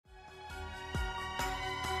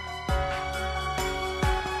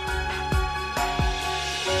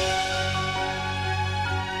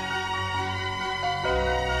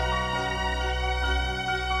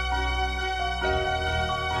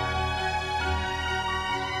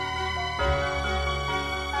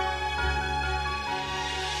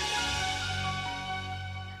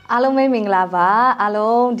အားလုံးပဲမင်္ဂလာပါအား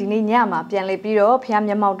လုံးဒီနေ့ညမှာပြန်လည်ပြီးတော့ဖျား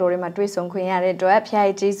မျက်မှောက်တော်တွေမှာတွေ့ဆုံခွင့်ရတဲ့အတွက်ဖျား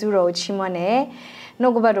ရဲ့ကျေးဇူးတော်ကိုချီးမွမ်းတယ်နှု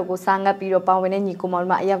တ်ကပတ်တော်ကိုစာငတ်ပြီးတော့ပေါဝင်တဲ့ညီကိုမောင်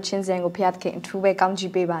တို့မှာအရောက်ချင်းစံကိုဖျားသခင်အထူးပဲကောင်း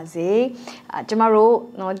ချီးပေးပါစေကျမတို့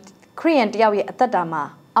နော်ခရိယန်တယောက်ရဲ့အသက်တာမှာ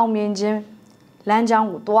အောင်မြင်ခြင်းလမ်းကြောင်း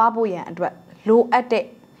ကိုတွားဖို့ရန်အတွက်လိုအပ်တဲ့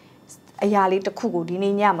အရာလေးတစ်ခုကိုဒီ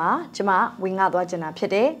နေ့ညမှာကျမဝင်ငှသွားချင်တာဖြ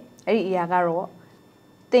စ်တယ်အဲ့ဒီအရာကတော့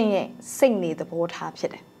သင်ရဲ့စိတ်နေသဘောထားဖြ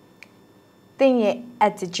စ်တယ်သင်ရဲ့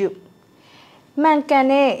attitude မှန်ကန်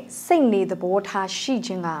တဲ့စိတ်နေသဘောထားရှိခြ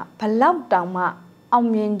င်းကဘလောက်တောင်မှအောင်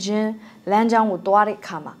မြင်ခြင်းလမ်းကြောင်းကိုတွားတဲ့အ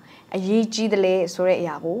ခါမှာအရေးကြီးတယ်လေဆိုတဲ့အ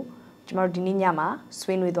ရာကိုကျွန်တော်တို့ဒီနေ့ညမှာ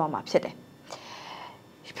ဆွေးနွေးသွားမှာဖြစ်တယ်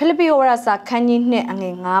ဖိလိပ္ပိဩဝါဒစာခန်းကြီး2အင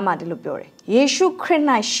ယ်9မှာဒီလိုပြောတယ်ယေရှုခရစ်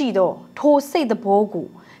၌ရှိသောထိုစိတ်သဘောကို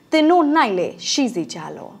သင်တို့၌လည်းရှိစေကြ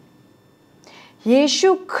လော့ယေရှု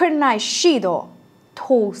ခရစ်၌ရှိသော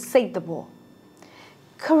ထိုစိတ်သဘော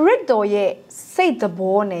ခရစ်တော်ရဲ့စိတ်သ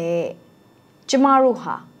ဘောနဲ့ကျမတို့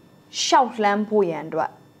ဟာရှောက်လှမ်းဖို့ရန်အတွ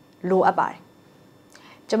က်လိုအပ်ပါတယ်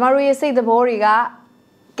ကျမတို့ရဲ့စိတ်သဘောတွေက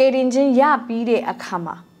ကယ်တင်ခြင်းရပြီးတဲ့အခါ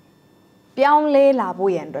မှာပြောင်းလဲလာ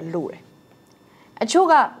ဖို့ရန်အတွက်လိုတယ်အချို့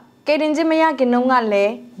ကကယ်တင်ခြင်းမရခင်တုန်းကလ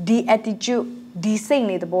ည်းဒီ attitude ဒီစိတ်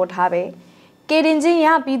နေသဘောထားပဲကယ်တင်ခြင်းရ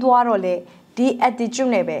ပြီးသွားတော့လေဒီ attitude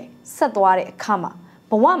နဲ့ပဲဆက်သွားတဲ့အခါမှာ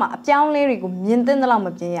ဘဝမှာအပြောင်းလဲတွေကိုမြင်သင့်သလောက်မ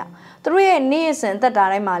မြင်ရသူတို့ရဲ့နေ့စဉ်သက်တာ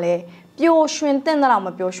တိုင်းမှာလည်းပျော်ရွှင်သင့်သလောက်မ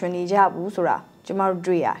ပျော်ရွှင်နေကြဘူးဆိုတာကျမတို့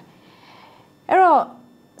တွေ့ရတယ်အဲ့တော့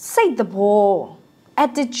စိတ်သဘော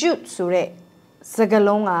attitude ဆိုတဲ့စကား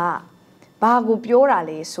လုံးကဘာကိုပြောတာ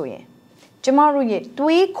လဲဆိုရင်ကျမတို့ရဲ့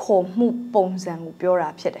တွေးခေါ်မှုပုံစံကိုပြောတာ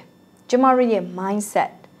ဖြစ်တယ်ကျမတို့ရဲ့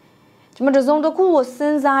mindset ကျမတို့စုံတစ်ခုကိုစ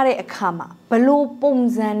ဉ်းစားတဲ့အခါမှာဘလို့ပုံ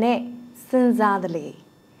စံနဲ့စဉ်းစားတယ်လေ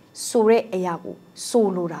ဆိုတဲ့အရာကိုဆို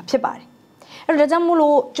လိုတာဖြစ်ပါတယ်အဲ့တော့ဒါကြောင့်မို့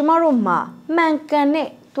လို့ကျမတို့မှာမှန်ကန်တဲ့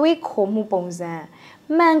တွေးခေါ်မှုပုံစံ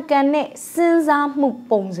မှန်ကန်တဲ့စဉ်းစားမှု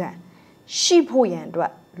ပုံစံရှိဖို့ရန်အတွ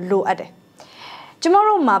က်လိုအပ်တယ်ကျမ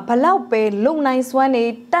တို့မှာဘလောက်ပဲလုံနိုင်စွမ်းနေ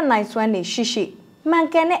တတ်နိုင်စွမ်းနေရှိမှန်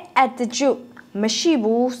ကန်တဲ့ attitude မရှိ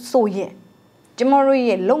ဘူးဆိုရင်ကျမတို့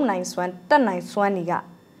ရဲ့လုံနိုင်စွမ်းတတ်နိုင်စွမ်းတွေက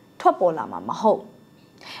ထွက်ပေါ်လာမှာမဟုတ်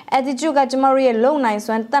attitude ကကျမတို့ရဲ့လုံနိုင်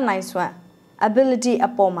စွမ်းတတ်နိုင်စွမ်း ability အ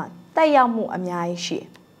ပေါ်မှာတက်ရောက်မှုအများကြီးရှိတယ်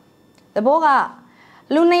။တဘောက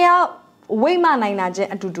လူနှစ်ယောက်ဝိမ့်မနိုင်တာချင်း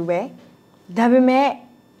အတူတူပဲဒါပေမဲ့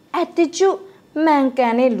attitude မှန်က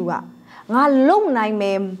န်တဲ့လူကငါလုံနိုင်မ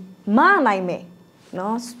ယ်မနိုင်မယ်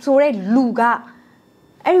နော်ဆိုတဲ့လူက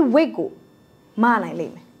အဲ့ဒီ weight ကိုမနိုင်လိ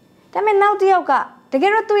မ့်မယ်ဒါပေမဲ့နောက်တစ်ယောက်ကတက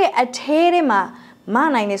ယ်တော့သူ့ရဲ့အထဲထဲမှာမ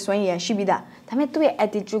နိုင်တဲ့စွမ်းရည်ရှိပြီးသားဒါပေမဲ့သူ့ရဲ့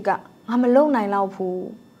attitude ကငါမလုံနိုင်တော့ဘူး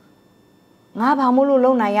ငါဘာမို့လို့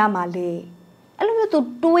လုံနိုင်ရမှာလဲအဲ့လိုမျိုးသူ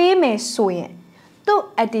တွေးမယ်ဆိုရင်သူ့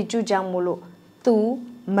attitude ကြောင့်မို့လို့သူ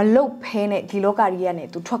မလုတ်ဖဲနဲ့ဒီလောကကြီးကနေ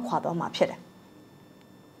သူထွက်ခွာသွားမှာဖြစ်တယ်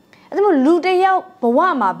အဲ့ဒါမို့လူတစ်ယောက်ဘဝ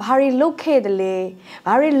မှာဘာတွေလုတ်ခဲ့တယ်လဲ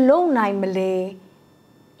ဘာတွေလုံနိုင်မလဲ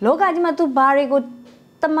လောကကြီးမှာသူဘာတွေကို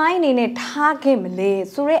တမိုင်းအနေနဲ့ထားခဲ့မလဲ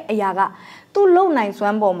ဆိုတဲ့အရာကသူ့လုံနိုင်စွ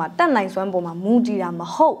မ်းပေါ်မှာတတ်နိုင်စွမ်းပေါ်မှာမူတည်တာမ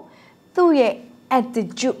ဟုတ်သူ့ရဲ့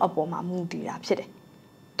attitude အပေါ်မှာမူတည်တာဖြစ်တယ်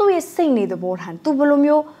သူ့ရဲ့စိတ်နေသဘောထားသူဘယ်လို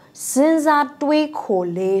မျိုးစဉ်းစားတွေးခေါ်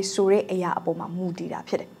လဲဆိုတဲ့အရာအပေါ်မှာမူတည်တာ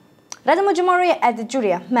ဖြစ်တယ်ဒါကြောင့်မို့ကျမတို့ရဲ့ attitude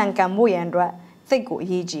တွေကမှန်ကန်ဖို့ရန်အတွက်စိတ်ကိုအ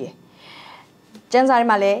ရေးကြီးတယ်ကျမ်းစာထဲ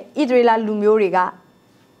မှာလည်းဣသရေလလူမျိုးတွေက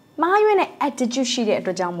မားရွေးတဲ့ attitude ရှိတဲ့အ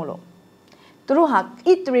တွက်ကြောင့်မို့လို့သူတို့ဟာဣ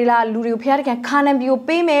သရေလလူတွေကိုဖျားတခင်ခါနန်ပြည်ကို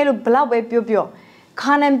ပေးမယ်လို့ဘလောက်ပဲပြော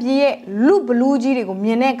ခါနန်ပြည်ရဲ့လူဘလူးကြီးတွေကိုမြ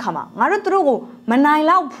င်တဲ့အခါမှာငါတို့သူတို့ကိုမနိုင်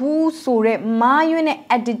လောက်ဘူးဆိုတဲ့မားရွေးတဲ့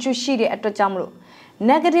attitude ရှိတဲ့အတွက်ကြောင့်မလို့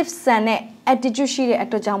negative ဆန်တဲ့ attitude ရှိတဲ့အ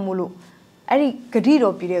တွက်ကြောင့်မို့လို့အဲ့ဒီဂတိ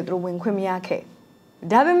တော်ပြည်တဲ့သူတို့ဝင်ခွင့်မရခဲ့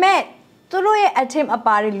ဒါပေမဲ့သူတို့ရဲ့ attempt အ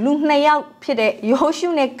ပါတွေလူ2ယောက်ဖြစ်တဲ့ယောရှု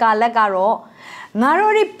နဲ့ကာလက်ကတော့ငါ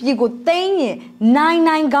တို့ဒီပြည်ကိုသိမ်းရင်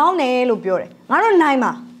နိုင်ကောင်းတယ်လို့ပြောတယ်ငါတို့နိုင်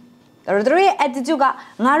မှာသူတို့ရဲ့ attitude က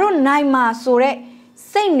ငါတို့နိုင်မှာဆိုတဲ့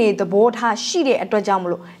စိတ်နေသဘောထားရှိတဲ့အတွက်ကြောင့်မ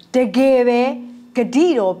လို့တကယ်ပဲဂတိ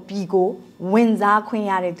တော်ပြည်ကိုဝင်စားခွင့်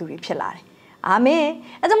ရတဲ့သူတွေဖြစ်လာတယ်အာမင်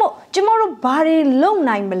အဲ့ဒါမို့ကျမတို့ဘာတွေလုံ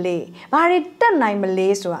နိုင်မလဲဘာတွေတက်နိုင်မလဲ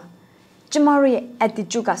ဆိုတာကျမတို့ရဲ့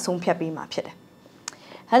attitude ကဆုံးဖြတ်ပေးမှာဖြစ်တယ်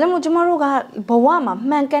အဲဒါမို့ကျမတို့ကဘဝမှာ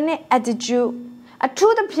မှန်ကန်တဲ့ attitude အ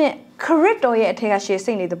ထူးသဖြင့်ခရစ်တော်ရဲ့အထက်ကရှေ့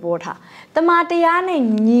စိတ်နေသဘောထားတမန်တရားနဲ့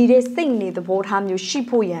ညီတဲ့စိတ်နေသဘောထားမျိုးရှိ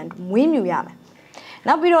ဖို့ရန်မွေးမြူရမယ်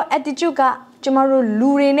နောက်ပြီးတော့ attitude ကကျမတို့လူ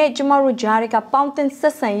တွေနဲ့ကျမတို့ဂျားတွေကပေါင်းသင်းဆ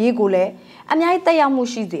က်ဆံရေးကိုလည်းအများကြီးတက်ရောက်မှု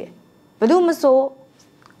ရှိစေဘယ်သူမဆို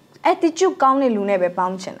attitude ကောင်းတဲ့လူနဲ့ပဲပေါ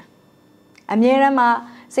င်းချင်တယ်အမြဲတမ်းမှာ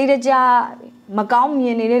စိတ်တကြမကောင်းမြ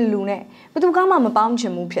င်နေတဲ့လူနဲ့ဘယ်သူမှမပေါင်းချ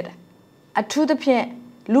င်ဘူးဖြစ်တယ်အထူးသဖြင့်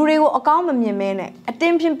လူတွေကိုအကောင်းမမြင်မဲနဲ့အတ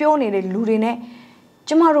င်းဖြင့်ပြောနေတဲ့လူတွေနဲ့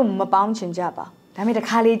ကျမတို့မပေါင်းချင်ကြပါ ဒါပေမဲ့တစ်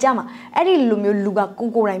ခါလေကြာမှာအဲ့ဒီလူမျိုးလူက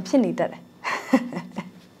ကိုတိုင်းဖြစ်နေတတ်တယ်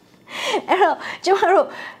အဲ့တော့ကျမတို့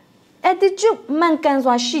attitude မှန်ကန်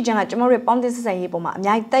စွာရှိခြင်းကကျမတို့ရဲ့ပေါင်းသင်းဆက်ဆံရေးပုံမှာအ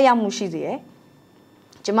များကြီးတက်ရောက်မှုရှိစေတယ်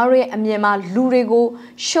ကျမတို့ရဲ့အမြင်မှာလူတွေကို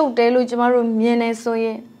ရှုပ်တယ်လို့ကျမတို့မြင်နေဆိုရ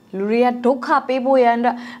င်လူတွေကဒုက္ခပေးဖို့ရန်အတွ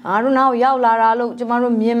က်ငါတို့နောက်ရောက်လာတာလို့ကျမ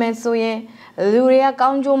တို့မြင်မယ်ဆိုရင်လူတွေကကော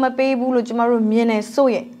င်းကျိုးမပေးဘူးလို့ကျမတို့မြင်နေဆို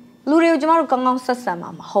ရင်လူတွေကိုကျမတို့ကောင်းကောင်းဆက်ဆံမှာ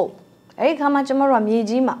မဟုတ်အဲ့ဒီခါမှာကျမတို့ကမြေ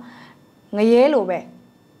ကြီးမှာငရဲလိုပဲ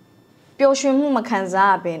ပျော်ရွှင်မှုမခံ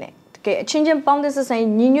စားရဘဲနဲ့တကယ်အချင်းချင်းပေါင်းတဲ့ဆက်ဆံ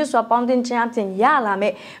ညီညွတ်စွာပေါင်းတင်ခြင်းအပြင်ရလာ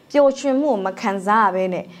မဲ့ပျော်ရွှင်မှုကိုမခံစားရဘဲ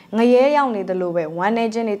နဲ့ငရဲရောက်နေတယ်လို့ပဲဝမ်းနေ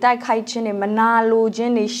ခြင်းတွေတိုက်ခိုက်ခြင်းတွေမနာလိုခြ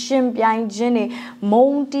င်းတွေရှင်ပြိုင်ခြင်းတွေမု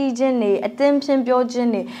န်းတီးခြင်းတွေအတင်းဖြင်းပြောခြင်း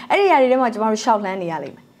တွေအဲ့ဒီຢာတွေထဲမှာကျမတို့ရှောက်လှမ်းနေရလိ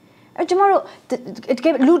မ့်မယ်အဲ့ကျမတို့တက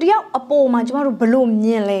ယ်လူတယောက်အပေါ်မှာကျမတို့ဘလို့မြ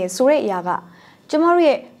င်လဲဆိုတဲ့အရာကကျမတို့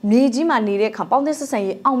ရဲ့မြေကြီးမှာနေတဲ့အခါပေါင်းတဲ့ဆက်ဆံ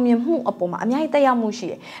ရေးအောင်မြင်မှုအပေါ်မှာအများကြီးတက်ရောက်မှုရှိ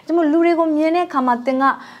တယ်ကျမတို့လူတွေကိုမြင်တဲ့အခါမှာသင်က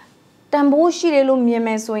တန်ဖိုးရှိတယ်လို့မြင်မ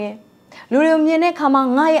ယ်ဆိုရင်လူတွေမြင်တဲ့အခါမှာ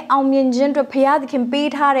ငါရဲ့အောင်မြင်ခြင်းအတွက်ဖခင်သခင်ပေး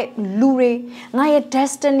ထားတဲ့လူတွေငါရဲ့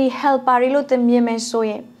destiny helper တွေလို့သင်မြင်မယ်ဆို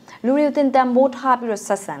ရင်လူတွေကိုသင်တန်ဖိုးထားပြီးတော့ဆ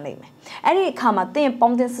က်ဆံလိမ့်မယ်အဲ့ဒီအခါမှာသင်ရဲ့ပေါ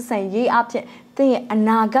င်းတဲ့ဆက်ဆံရေးအဖြစ်သင်ရဲ့အ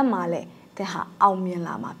နာဂတ်မှာလည်းသင်ဟာအောင်မြင်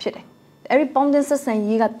လာမှာဖြစ်တယ်အဲ့ဒီပေါင်းတဲ့ဆက်ဆံ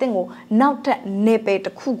ရေးကသင်ကိုနောက်ထပ်နေပယ်တ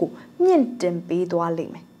စ်ခုကိုမြင့်တင်ပေးသွားလိ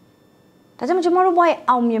မ့်မယ်ဒါကြောင့်ကျမတို့ဘဝရဲ့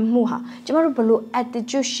အောင်မြင်မှုဟာကျမတို့ဘလို့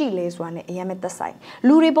attitude ရှိလဲဆိုတာနဲ့အရင်မဲ့သက်ဆိုင်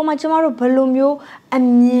လူတွေပေါ်မှာကျမတို့ဘလို့မျိုးအ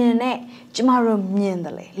မြင်နဲ့ကျမတို့မြင်တ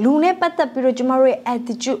ယ်လေလူနဲ့ပတ်သက်ပြီးတော့ကျမတို့ရဲ့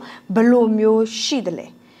attitude ဘလို့မျိုးရှိတယ်လေ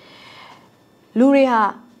လူတွေဟာ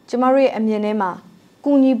ကျမတို့ရဲ့အမြင်ထဲမှာ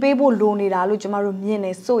ကူညီပေးဖို့လိုနေတာလို့ကျမတို့မြင်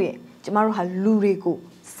နေဆိုရင်ကျမတို့ဟာလူတွေကို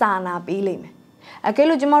စာနာပေးလိမ့်မယ်အကယ်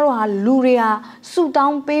လို့ကျမတို့ဟာလူတွေဟာဆူတော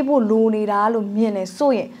င်းပေးဖို့လိုနေတာလို့မြင်နေ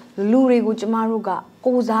ဆိုရင်လူတွေကိုကျမတို့က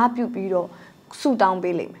ကိုစားပြုပြီးတော့ဆူတောင်း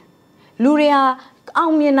ပေးလိမ့်မယ်လူတွေဟာအော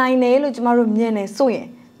င်မြင်နိုင်တယ်လို့ကျမတို့မြင်နေဆိုရင်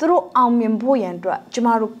သူတို့အောင်မြင်ဖို့ရန်အတွက်ကျမ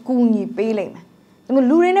တို့ကူညီပေးလိမ့်မယ်ဒါပေမဲ့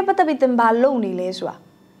လူတွေနဲ့ပတ်သက်ပြီးသင်ဘာလုပ်နေလဲဆိုတာ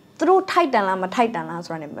သူတို့ထိုက်တန်လားမထိုက်တန်လား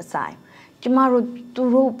ဆိုတာနဲ့မဆိုင်ကျမတို့သူ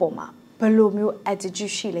တို့အပေါ်မှာဘယ်လိုမျိုး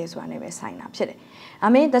attitude ရှိလဲဆိုတာနဲ့ပဲဆိုင်တာဖြစ်တယ်အာ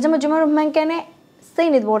မင်ဒါကြောင့်ကျမတို့မှန်ကန်တဲ့စိ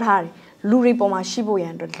တ်နဲ့သဘောထားတယ်လူတွေပေါ်မှာရှိဖို့ရ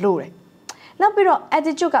န်အတွက်လိုတယ်နောက်ပြီးတော့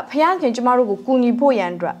attitude ကဘုရားခင်ကျမတို့ကိုကူညီဖို့ရန်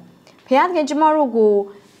အတွက်ဘုရားခင်ကျမတို့ကို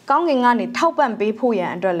ကောင်းကင်ကနေထောက်ပံ့ပေးဖို့ရ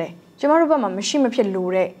န်အတွက်လဲကျမတို့ဘက်မှာမရှိမဖြစ်လို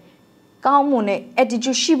တဲ့ကောင်းမွန်တဲ့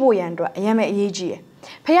attitude ရှိဖို့ရန်အတွက်အရင်ပဲအရေးကြီးတယ်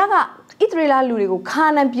ဘုရားကဣသရေလလူတွေကိုခါ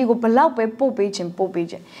နာန်ပြည်ကိုဘလောက်ပဲပို့ပေးခြင်း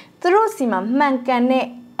သူတို့စီမှာမှန်ကန်တဲ့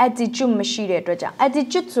attitude မရှိတဲ့အတွက်ကြောင့်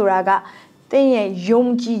attitude ဆိုတာကသင်ရဲ့ယုံ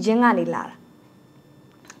ကြည်ခြင်းကနေလာတာ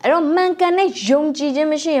အဲ့တော့မှန်ကန်တဲ့ယုံကြည်ခြင်း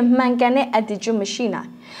မရှိရင်မှန်ကန်တဲ့ attitude မရှိနိုင်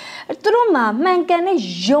သူတို့မှာမှန်ကန်တဲ့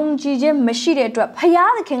ယုံကြည်ခြင်းမရှိတဲ့အတွက်ဖ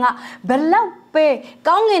ယားသခင်ကဘလောက်ပဲ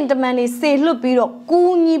ကောင်းကင်တမန်တွေဆေလွတ်ပြီးတော့ကူ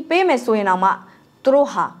ညီပေးမယ်ဆိုရင်တော့မှသူတို့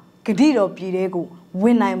ဟာဂတိတော်ပြည်တဲ့ကိုဝ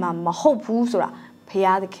င်နိုင်မှာမဟုတ်ဘူးဆိုတာဖ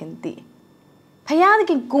ယားသခင်သိဖယားသ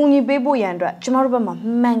ခင်ကူညီပေးဖို့ရန်အတွက်ကျမတို့ဘက်မှာ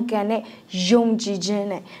မှန်ကန်တဲ့ယုံကြည်ခြင်း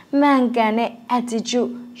နဲ့မှန်ကန်တဲ့ attitude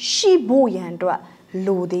ရှိဖို့ရန်အတွက်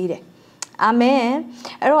လိုသေးတယ်အာမင်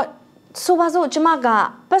အဲ့တော့ဆိုပါစို့ကျမက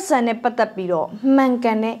ပတ်စံနဲ့ပတ်သက်ပြီးတော့မှန်က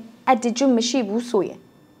န်တဲ့ attitude မရှိဘူးဆိုရင်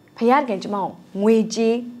ဖယားခင်ကျမကိုငွေ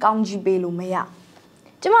ကြေးကောင်းကြီးပေးလို့မရ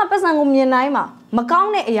ကျမပတ်စံကိုမြင်တိုင်းမှာမကော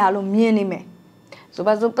င်းတဲ့အရာလို့မြင်နေမယ်ဆို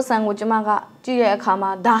ပါစို့ပတ်စံကိုကျမကကြည့်တဲ့အခါမှာ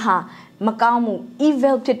ဒါဟာမကောင်းမှု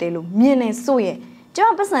evil ဖြစ်တယ်လို့မြင်နေဆိုရင်ကျမ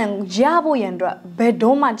ပတ်စံရဖို့ရန်အတွက်ဘယ်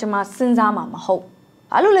တော့မှကျမစဉ်းစားမှာမဟုတ်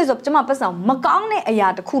ဘာလို့လဲဆိုတော့ကျမပတ်စံမကောင်းတဲ့အရာ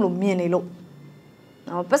တစ်ခုလို့မြင်နေလို့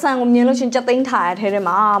ပတ်စံကိုမြင်လို့ရှင်ကြက်သိမ်းထားရတဲ့ထဲ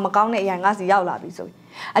မှာမကောင်းတဲ့အရာငါစီရောက်လာပြီဆိုပြီး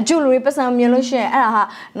အကျိုးလူတွေပတ်စံမြင်လို့ရှင်အဲ့ဒါဟာ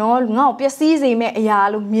နော်ငါ့ကိုပျက်စီးစေမဲ့အရာ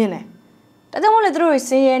လို့မြင်တယ်ဒါကြောင့်မို့လဲသူတို့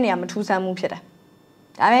ဆင်းရဲနေရမထူးဆန်းမှုဖြစ်တယ်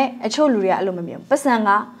ဒါပေမဲ့အချို့လူတွေကအဲ့လိုမမြင်ဘူးပတ်စံက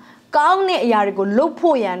ကောင်းတဲ့အရာတွေကိုလှုပ်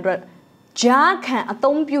ဖို့ရန်အတွက်ဂျားခံအ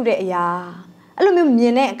သုံးပြုတဲ့အရာအဲ့လိုမျိုးမြ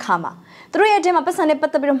င်တဲ့အခါမှာသူတို့ရဲ့အထဲမှာပတ်စံနဲ့ပ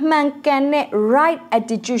တ်သက်ပြီးတော့မှန်ကန်တဲ့ right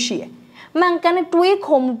attitude ရှိတယ်မှန်ကန်တဲ့တွေး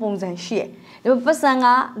ခေါ်မှုပုံစံရှိတယ်ဒီပတ်စံက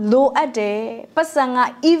လိုအပ်တယ်ပတ်စံက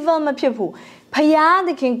evil မဖြစ်ဘူးဖယားသ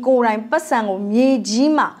ခင်ကိုယ်တိုင်ပတ်စံကိုမြေ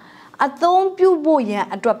ကြီးမှာအသုံးပြုဖို့ရန်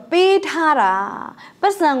အတွက်ပေးထားတာပ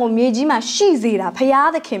တ်စံကိုမြေကြီးမှာရှိစေတာဖယား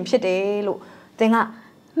သခင်ဖြစ်တယ်လို့သင်က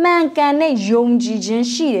မှန်ကန်တဲ့ယုံကြည်ခြင်း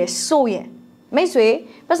ရှိတယ်ဆိုရင်မိတ်ဆွေ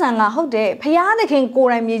ပတ်စံကဟုတ်တယ်ဖယားသခင်ကိုယ်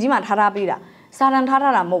တိုင်မြေကြီးမှာထားပေးတာစာတန်ထား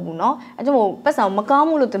တာမဟုတ်ဘူးเนาะအဲကြောင့်မို့ပတ်စံမကောင်း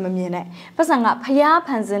ဘူးလို့တမမြင်နဲ့ပတ်စံကဖျားဖ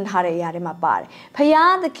န်ဆင်းထားတဲ့အရာတွေမှာပါတယ်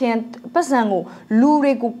ဖျားသခင်ပတ်စံကိုလူ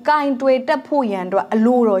တွေကိုကင်တွယ်တက်ဖို့ရန်အတွက်အ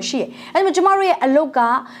လိုတော်ရှိတယ်အဲကြောင့်ကျမတို့ရဲ့အလုပ်က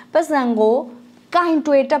ပတ်စံကိုကင်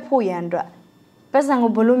တွယ်တက်ဖို့ရန်အတွက် ပတ်စံ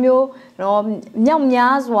ကိုဘလိုမျိုးနော်မြောက်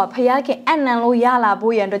များစွာဖခင်ကအနံလို့ရလာ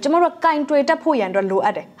ဖို့ရန်အတွက်ကျမတို့ကင်တွေတက်ဖို့ရန်အတွက်လိုအ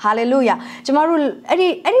ပ်တယ်ဟာလေလုယာကျမတို့အဲ့ဒီ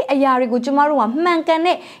အရာတွေကိုကျမတို့ကမှန်ကန်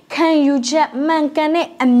တဲ့ခံယူချက်မှန်ကန်တဲ့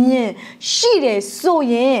အမြင်ရှိတယ်ဆို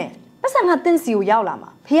ရင်ပတ်စံကသင်စီကိုရောက်လာမှာ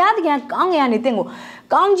ဖခင်တကယ်ကောင်းကင်ကနေသင်ကို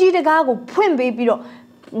ကောင်းကြီးတကားကိုဖွင့်ပေးပြီးတော့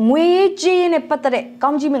ငွေကြေးနဲ့ပတ်သက်တဲ့ကော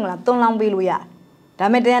င်းကြီးမင်္ဂလာသွန်လောင်းပေးလို့ရတယ်ဒါ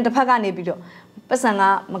ပေမဲ့တရားတစ်ဖက်ကနေပြီးတော့ပတ်စံက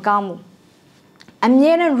မကောင်းဘူးအ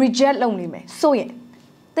မြဲတမ်း reject လုပ်နေမယ်ဆိုရင်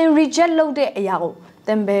သင် reject လုပ်တဲ့အရာကိုသ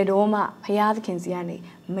င်ဘယ်တော့မှဘုရားသခင်စီကနေ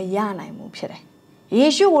မရနိုင်ဘူးဖြစ်တယ်ယေ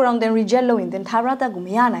ရှုကိုတော့သင် reject လုပ်ရင်သင်သာရတတ်ကိုမ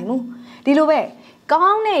ရနိုင်ဘူးဒီလိုပဲကော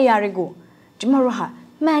င်းတဲ့အရာတွေကိုကျမတို့ဟာ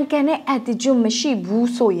မှန်ကန်တဲ့ attitude မရှိဘူး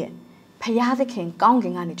ဆိုရင်ဘုရားသခင်ကောင်းက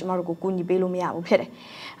င်ကနေကျမတို့ကိုကူညီပေးလို့မရဘူးဖြစ်တယ်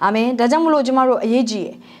အာမင်ဒါကြောင့်မလို့ကျမတို့အရေးကြီးရ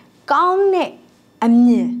ယ်ကောင်းတဲ့အ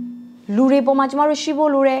မြင်လူတွေပေါ်မှာကျမတို့ရှိ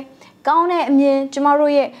ဖို့လိုတယ်ကောင်းတဲ့အမြင်ကျမ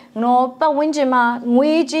တို့ရဲ့နော်ပတ်ဝန်းကျင်မှာ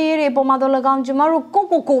ငွေကြေးတွေပေါ်မှာတော့၎င်းကျမတို့ကို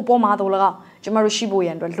ပေါ်မှာတော့၎င်းကျမတို့ရှိဖို့ရ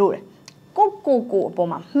န်အတွက်လိုတယ်ကိုအပေါ်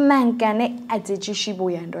မှာမှန်ကန်တဲ့ attitude ရှိ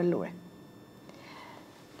ဖို့ရန်အတွက်လိုတယ်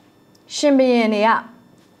ရှင်ဘုရင်တွေက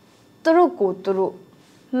သူတို့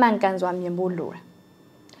မှန်ကန်စွာမြင်ဖို့လိုတယ်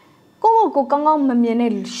ကိုကောင်းကောင်းမမြင်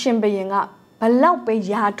တဲ့ရှင်ဘုရင်ကဘလောက်ပဲ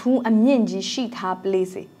ယာထူးအမြင့်ကြီးရှိထားပလေ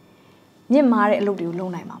စေမြင့်မာတဲ့အလုပ်တွေကိုလု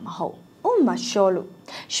ပ်နိုင်မှာမဟုတ်ဥမာရှောလို့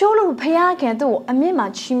ဖခင်ခင်သူ့ကိုအမြင့်မှာ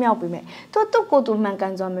ချီးမြှောက်ပေးမယ်သူမှန်က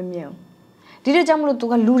န်စွာမမြင်ဘူးဒီတော့ကြောင့်မလို့သူ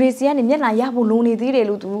ကလူတွေစီကနေမျက်နှာရဖို့လိုနေသေးတယ်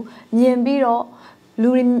လို့သူမြင်ပြီးတော့လူ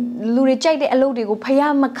တွေကြိုက်တဲ့အလုပ်တွေကိုဖခ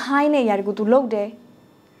င်မခိုင်းတဲ့အရာတွေကိုသူလုပ်တယ်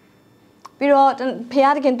ပြီးတော့ဖ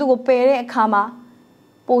ခင်သူ့ကိုပယ်တဲ့အခါမှာ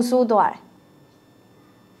ပိုဆိုးသွားတယ်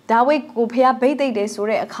ဒါဝိဒ်ကိုဖခင်ဗိတ်သိက်တယ်ဆို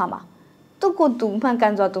တဲ့အခါမှာသူမှန်က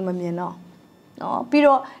န်စွာသူမမြင်တော့နော်ပြီး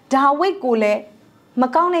တော့ဒါဝိဒ်ကိုလည်းမ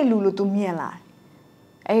ကောင်းတဲ့လူလို့သူမြင်လာတယ်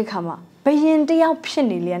အဲ့ဒီခါမှာဘယင်တယောက်ဖြစ်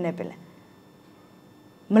နေလျက်နဲ့ပဲလေ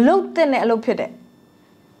မလုတ်တဲ့အလုပ်ဖြစ်တဲ့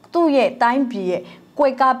သူ့ရဲ့တိုင်းပြည်ရဲ့ကွ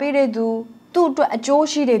ယ်ကာပေးတဲ့သူသူ့အတွက်အကျိုး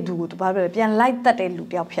ရှိတဲ့သူကိုသူဘာဖြစ်လဲပြန်လိုက်တတ်တဲ့လူ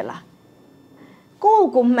တယောက်ဖြစ်လာ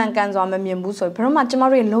ကိုမှန်ကန်စွာမမြင်ဘူးဆိုရင်ဘယ်တော့မှကျမ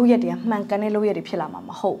တို့ရဲ့လုပ်ရက်တွေကမှန်ကန်တဲ့လုပ်ရက်တွေဖြစ်လာမှာ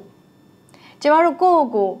မဟုတ်ကျမတို့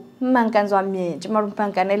ကိုမှန်ကန်စွာမြင်ကျမတို့မှ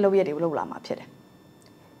န်ကန်တဲ့လုပ်ရက်တွေလုပ်လာမှာဖြစ်တယ်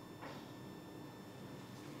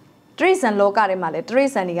တရိษံလောကထဲမှာလည်းတရိ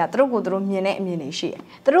ษံတွေကသူတို့မြင်တဲ့အမြင်တွေရှိတယ်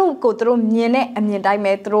သူတို့မြင်တဲ့အမြင်တိုင်း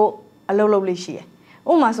ပဲသူတို့အလုပ်လုပ်လို့ရှိတယ်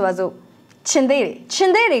ဥပမာဆိုပါစို့ချင်းသေး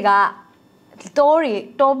တွေက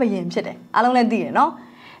တောဘယင်ဖြစ်တယ်အားလုံးလည်းသိတယ်နော်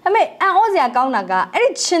ဒါပေမဲ့အံ့ဩစရာကောင်းတာကအဲ့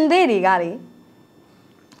ဒီချင်းသေးတွေကလေ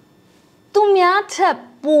သူများထက်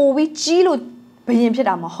ပိုပြီးကြီးလို့ဘယင်ဖြစ်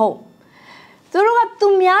တာမဟုတ်သူတို့ကသူ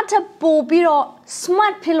များထက်ပိုပြီးတော့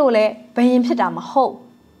smart ဖြစ်လို့လည်းဘယင်ဖြစ်တာမဟုတ်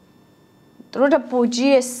သူတို့ကပိုကြီး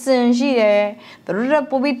ရဲ့စင်ရှိတယ်သူတို့က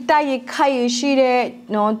ပိုပြီးတိုက်ရခိုက်ရရှိတယ်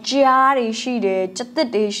နော်ကြားတွေရှိတယ်ကြက်တစ်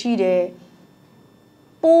တွေရှိတယ်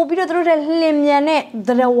ပိုပြီးတော့သူတို့ကလင်မြန်တဲ့သ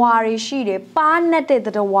တ္တဝါတွေရှိတယ်ပါးနှက်တဲ့သ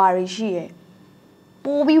တ္တဝါတွေရှိတယ်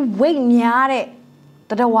ပိုပြီး weight များတဲ့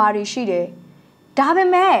သတ္တဝါတွေရှိတယ်ဒါပေ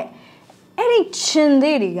မဲ့အဲ့ဒီချင်း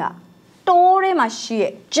သေးတွေကတိုးထဲမှာရှိ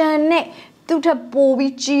ရဲ့ကြံနဲ့သူ့ထက်ပို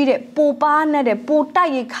ပြီးကြီးတဲ့ပိုပါးနဲ့တဲ့ပိုတို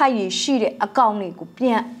က်ရခိုက်ရရှိတဲ့အကောင်တွေကိုပြ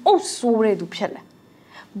န်အုပ်ဆိုးတဲ့သူဖြစ်လာ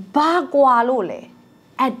ဘာကွာလို့လဲ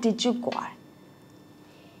attitude ကွာ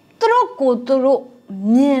သူတို့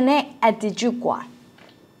မြင်တဲ့ attitude ကွာ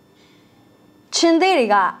ချင်းသေးတွေ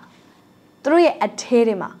ကသူတို့ရဲ့အထဲ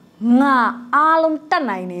တွေမှာငါအားလုံးတတ်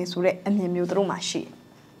နိုင်နေဆိုတဲ့အမြင်မျိုးသူတို့မှာရှိတယ်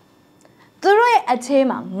သူတို့ရဲ့အထဲ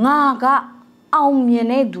မှာငါကအောင်မြင်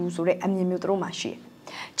တဲ့သူဆိုတဲ့အမြင်မျိုးသူတို့မှာရှိတယ်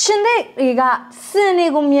ချင်းတွေကစင်တွေ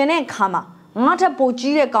ကိုမြင်တဲ့အခါမှာငါထပ်ပို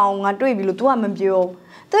ကြီးတဲ့ကောင်ငါတွေ့ပြီလို့ तू ကမပြော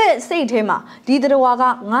သူရဲ့စိတ်ထဲမှာဒီတတော်က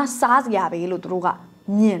ငါစားစရာပဲလို့သူတို့က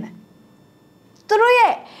မြင်တယ်သူတို့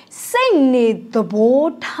ရဲ့စိတ်နေသဘော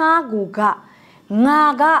ထားကိုကငါ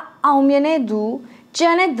ကအောင်မြင်တဲ့သူကျ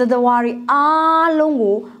န်တဲ့တတော်တွေအားလုံး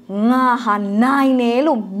ကိုငါဟာနိုင်တယ်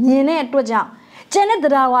လို့မြင်တဲ့အတွက်ကြောင့်ကျန်တဲ့တ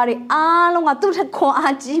ရားဝါတွေအားလုံးကသူ့ထက်ခွန်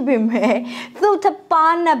အားကြီးပေမဲ့သူ့ထက်ပါ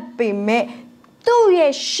နဲ့ပေမဲ့သူ့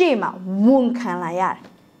ရဲ့ရှေ့မှာဝန်ခံလာရတယ်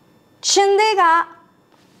ချင်းသေးက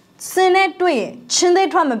စင်နဲ့တွေ့ရင်ချင်းသေး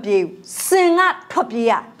ထွက်မပြေးဘူးစင်ကထွက်ပြေး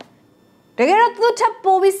ရတကယ်တော့သူ့ထက်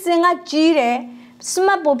ပိုပြီးစင်ကကြီးတယ်စမ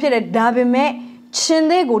တ်ပိုဖြစ်တယ်ဒါပေမဲ့ချင်း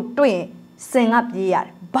သေးကိုတွေ့ရင်စင်ကပြေးရတ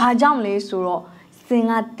ယ်ဘာကြောင့်လဲဆိုတော့စင်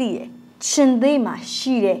ကသိတယ်ချင်းသေးမှာ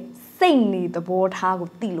ရှိတဲ့စိတ်နေသဘောထားကို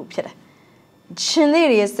သိလို့ဖြစ်တယ်ချင်းသေး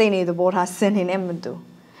ရဲ့စိတ်နေသဘောထားစင်နေနဲ့မတူ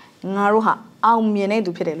ငါတို့ဟာအောင်မြင်တဲ့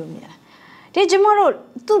သူဖြစ်တယ်လို့မြင်တယ်ဒီကျမတို့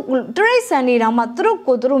သူတရိษံနေတောင်မှသူ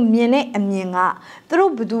တို့မြင်တဲ့အမြင်ကသူ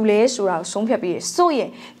တို့ဘာလို့လဲဆိုတာကိုဆုံးဖြတ်ပြီးဆိုရင်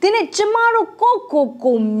ဒီနေ့ကျမတို့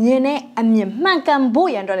ကိုမြင်တဲ့အမြင်မှန်ကန်ဖို့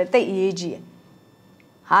ရန်အတွက်လည်းတိတ်အရေးကြီးတယ်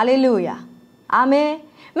ဟာလေလုယာအာမင်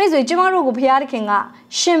မိတ်ဆွေကျမတို့ကိုဖျားသခင်က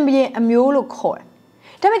ရှင်ဘုရင်အမျိုးလို့ခေါ်တယ်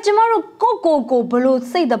ဒါပေမဲ့ကျမတို့ကိုဘလို့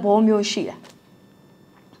စိတ်သဘောမျိုးရှိတယ်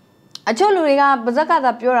အချို့လူတွေကပါဇက်က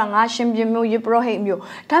သာပြောတာငါရှင်ဘုရင်မျိုးယေဘရဟိတ်မျိုး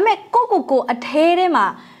ဒါပေမဲ့ကိုအထဲထဲမှာ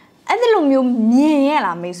အဲ့ဒီလိုမျိုးမြင်ရ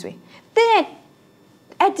လားမိတ်ဆွေတဲ့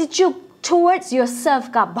attitude towards yourself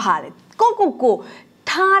ကဘာလဲကို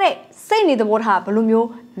ထားတဲ့စိတ်နေသဘောထားဘလို့မျိုး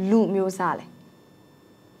လူမျိုးစားလဲ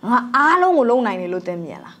ငါအားလုံးကိုလုံးနိုင်တယ်လို့သင်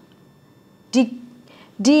မြင်လား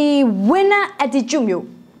ဒီ winner attitude မျိုး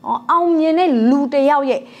အောင်မြင်တဲ့လူတစ်ယောက်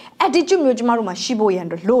ရဲ့ attitude မျိုးကျမတို့မှာရှိဖို့ရန်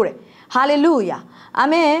တော့လို့တယ် hallelujah အာ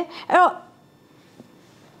မင်အဲ့တော့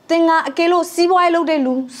သင်ကအကယ်လို့စီးပွားရေးလုပ်တဲ့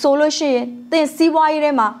လူဆိုလို့ရှိရင်သင်စီးပွားရေး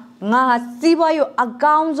ထဲမှာငါဟာစီးပွားရေးအ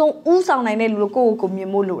ကောင်းဆုံးဦးဆောင်နိုင်တဲ့လူလို့ကိုမြင်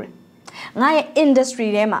ဖို့လိုတယ်ငါရဲ့ industry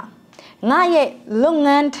ထဲမှာငါရဲ့လုပ်င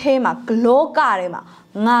န်းထဲမှာ global ထဲမှာ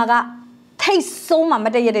ငါကထိတ်ဆုံးမှမ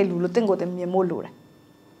တည့်ရတဲ့လူလို့သင်ကိုယ်သင်မြင်ဖို့လိုတယ်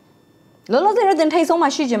လောလောဆယ်တော့သင်ထိတ်ဆုံးမှ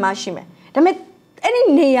ရှိချင်မှရှိမယ်ဒါပေမဲ့အဲ့ဒီ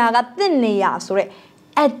နေရာကသင်နေရာဆိုတဲ့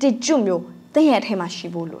attitude မျိုးသင်ရဲ့အထဲမှာရှိ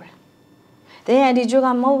ဖို့လိုတယ်သင်ရဲ့ attitude က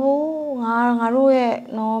မဟုတ်ဘူးငါတို့ရဲ့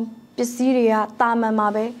နော်ပစ္စည်းတွေကတာမန်မှာ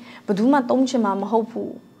ပဲဘယ်သူမှသုံးချင်မှာမဟုတ်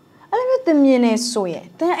ဘူးအဲ့လိုမျိုးသင်မြင်နေဆိုရင်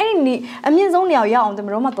သင်အဲ့ဒီအမြင့်ဆုံးနေရာရောက်အောင်သင်ဘ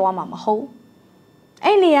ယ်တော့မှသွားမှာမဟုတ်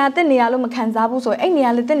အဲ့နေရာတဲ့နေရာလို့မခံစားဘူးဆိုရင်အဲ့နေရာ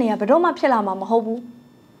လေးတဲ့နေရာဘယ်တော့မှဖြစ်လာမှာမဟုတ်ဘူး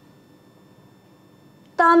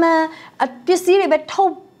တာမန်ပစ္စည်းတွေပဲထု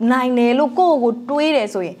တ်နိုင်တယ်လို့ကိုတွေးတယ်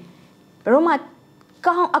ဆိုရင်ဘယ်တော့မှ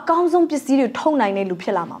အကောင်းဆုံးပစ္စည်းတွေထုတ်နိုင်တဲ့လူဖြ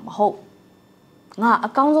စ်လာမှာမဟုတ်ငါအ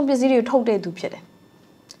ကောင်းဆုံးပစ္စည်းတွေထုတ်တဲ့သူဖြစ်တယ်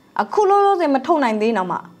အခုလောလောဆယ်မထုတ်နိုင်သေးတော့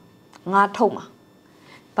မှငါထုတ်မှာ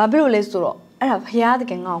ဘာဖြစ်လို့လဲဆိုတော့အဲ့ဒါဘုရားသ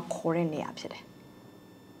ခင်ငါ့ကိုခေါ်တဲ့နေရာဖြစ်တယ်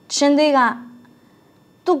ရှင်သေးက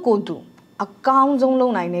သူ့ကိုယ်သူအကောင်းဆုံးလု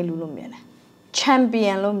ပ်နိုင်တဲ့လူလို့မြင်တယ်ချန်ပီ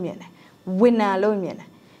ယံလို့မြင်တယ်ဝင်နာလို့မြင်တယ်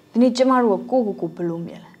ဒီနေ့ကျမတို့ကိုဘယ်လို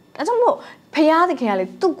မြင်လဲဒါကြောင့်မို့ဖျားသခင်ကလေ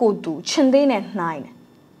သူ့ကိုယ်သူရှင်သေးနဲ့နှိုင်းတယ်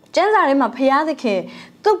ကျမ်းစာထဲမှာဖျားသခင်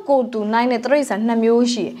သူ့ကိုယ်သူနှိုင်းတဲ့တရိစ္ဆာန်2မျိုး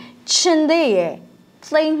ရှိတယ်ရှင်သေးရဲ့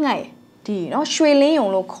သိမ့်ငှက်ဒီနော်ရွှေလင်းယုံ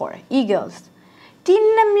လို့ခေါ်တယ် eagles ဒီ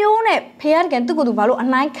2မျိုးနဲ့ဖျားသခင်သူ့ကိုယ်သူဘာလို့အ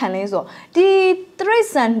နှိုင်းခံလဲဆိုတော့ဒီတရိစ္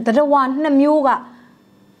ဆာန်တရဝ2မျိုးက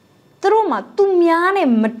သူတို့မှာသူများနဲ့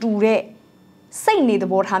မတူတဲ့စိတ်နေသ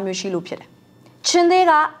ဘောထားမျိုးရှိလို့ဖြစ်တယ်ရှင်သေး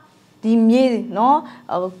ကဒီမြေနော်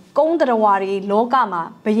ကုန်းတရဝါတွေလောကမှာ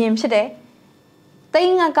ဘယင်ဖြစ်တယ်သိ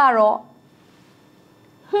ငတ်ကတော့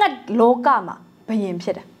ငှက်လောကမှာဘယင်ဖြ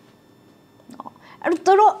စ်တယ်နော်အဲ့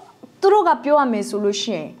သူတို့ကပြောရမယ်ဆိုလို့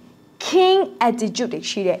ရှိရင် king attitude တွေ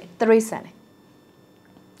ရှိတဲ့တရိစ္ဆာန်တွေ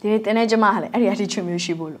ဒီနေ့တနေ့ကျမဟာလေအဲ့ဒီ attitude မျိုး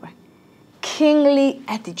ရှိဖို့လိုတယ် kingly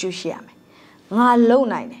attitude ရှိရမယ်ငါလုံ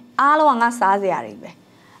နိုင်တယ်အားလုံးကငါစားစရာတွေပဲ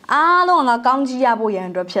အားလုံးကငါကောင်းကြီးရဖို့ရန်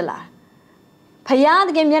အတွက်ဖြစ်လာဖယားတ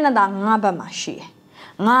ကယ်မျက်နှာသာငါဘက်မှာရှိတယ်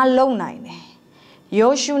ငါလုံနိုင်တယ်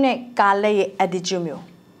ယောရှုနဲ့ကာလက်ရဲ့ attitude မျိုး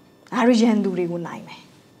အားရန်သူတွေကိုနိုင်မယ်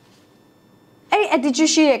အဲ့ဒီ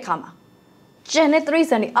attitude ရှိတဲ့အခါမှာကျန်တဲ့တရိစ္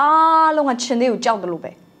ဆာန်တွေအားလုံးကရှင်သေးကိုကြောက်တယ်လို့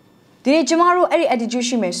ပဲဒီနေ့ကျမတို့အဲ့ဒီ attitude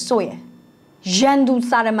ရှိမယ်ဆိုရင်ရန်သူ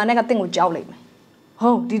စာရမန်နဲ့ကတင့်ကိုကြောက်လိမ့်မယ်ဟု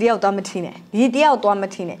တ်ဒီတယောက်သွားမထင်းနဲ့ဒီတယောက်သွားမ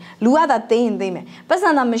ထင်းနဲ့လူကသာသိရင်သိမယ်ပတ်စံ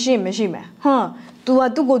သာမရှိမယ်သူက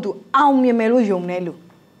သူ့ကိုယ်သူအောင်မြင်မယ်လို့ယုံနေလို့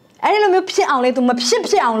အဲ့ဒီလိုမျိုးဖြစ်အောင်လေသူမဖြ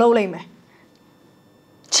စ်အောင်လုပ်လိမ့်မယ်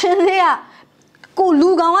ချင်းလေးကကိုလူ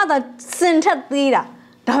ကောင်ကသာစင်ထက်သေးတာ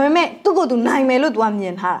ဒါပေမဲ့သူ့ကိုယ်သူနိုင်မယ်လို့သူကမြ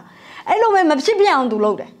င်ထားတာအဲ့လိုပဲမဖြစ်အောင်သူ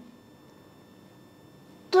လုပ်တယ်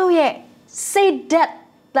သူ့ရဲ့စိတ်ဓာတ်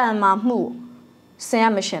တန်မာမှုဆင်ရ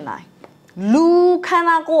မရှင်နိုင်လူခန္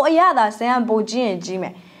ဓာကိုယ်အရသာဆင်ရပိုကြီးရင်ကြီးမ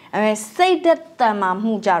ယ်အဲစိတ်ဓာတ်တန်မာ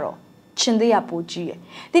မှုကြတော့ချင်းသေးရပိုကြီးတယ်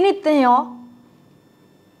ဒီနေ့သင်ရော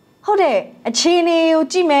ဟုတ်တယ်အခြေအနေကို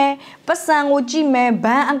ကြည့်မယ်ပတ်စံကိုကြည့်မယ်ဘ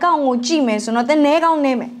ဏ်အကောင့်ကိုကြည့်မယ်ဆိုတော့သင်နဲကောင်း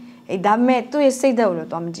နေမယ်အေးဒါပေမဲ့သူ့ရဲ့စိတ်ဓာတ်ကိုလည်း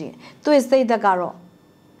သွားမကြည့်သူ့ရဲ့စိတ်ဓာတ်ကတော့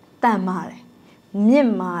တန်မာတယ်မြ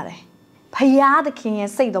င့်မာတယ်ဖယားသခင်ရဲ့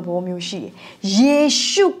စိတ်သဘောမျိုးရှိတယ်ယေ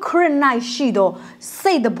ရှုခရစ်၌ရှိသော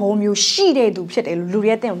စိတ်သဘောမျိုးရှိတဲ့သူဖြစ်တယ်လို့လူ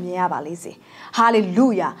တွေတဲ့မြင်ရပါလိမ့်စေဟာလေလု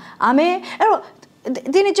ယာအာမင်အဲ့တော့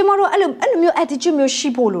ဒီနေ့ကျွန်တော်တို့အဲ့လိုမျိုး attitude မျိုးရှိ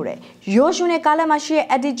ဖို့လိုတယ်ယောရှုနဲ့ကာလက်မှာရှိတဲ့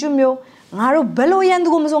attitude မျိုးငါတို့ဘလို့ရန်သူ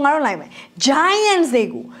ကိုမဆိုငါတို့နိုင်မယ် giants တွေ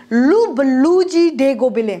ကိုလူဘလူးကြီးတွေကို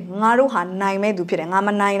ပဲလေငါတို့ဟာနိုင်မဲ့သူဖြစ်တယ်ငါမ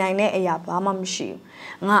နိုင်တဲ့အရာဘာမှမရှိဘူး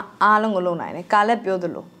ငါအားလုံးကိုလုံနိုင်တယ်ကာလက်ပြောသ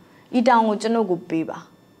လိုဤတောင်ကိုကျွန်ုပ်ကိုပေးပါ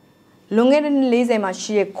လွန်ခဲ့တဲ့40မှာ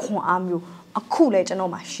ရှိရဲ့ခွန်အားမျိုးအခုလည်းကျွန်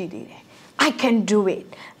တော်မှာရှိသေးတယ် I can do it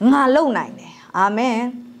ငါလုံနိုင်တယ်အာမင်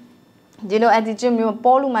ဒီလို attitude မျိုး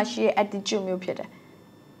ပေါ်လူမှာရှိရဲ့ attitude မျိုးဖြစ်တယ်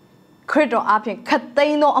ခရစ်တော်အပြင်ခတ်သိ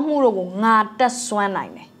မ်းသောအမှုတို့ကိုငါတက်ဆွမ်းနို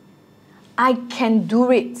င်တယ်I can do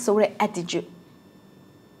it ဆိုတဲ့ attitude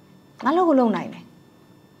ငါလို့ကိုလုံနိုင်တယ်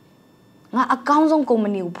ငါအကောင်းဆုံးကုမ္ပ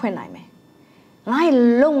ဏီကိုဖွင့်နိုင်မယ်ငါရဲ့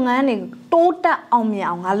လုပ်ငန်းတွေတိုးတက်အောင်မြင်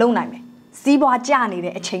အောင်ငါလုပ်နိုင်မယ် စီးပွားကျနေ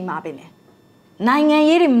တဲ့အချိန်မှာပင်လေနိုင်ငံ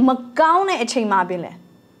ရေးတွေမကောင်းတဲ့အချိန်မှာပင်လေ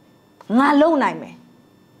ငါလုံနိုင်မယ်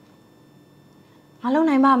ငါလုံ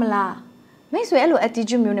နိုင်ပါမလားမိတ်ဆွေအဲ့လို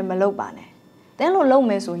attitude မျိုးနဲ့မလုပ်ပါနဲ့တင်းလို့လုံ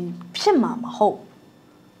မယ်ဆိုရင်ဖြစ်မှာမဟုတ်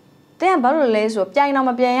တင်းကဘာလို့လဲဆိုတော့ပြိုင်တော့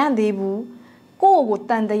မပြိုင်ရသေးဘူးကိုယ့်ကို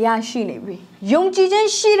တန်တရားရှိနေပြီယုံကြည်ခြင်း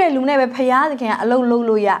ရှိတဲ့လူနဲ့ပဲဖရာသခင်ကအလုံးလုံး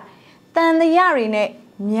လို့ရတန်တရားတွေနဲ့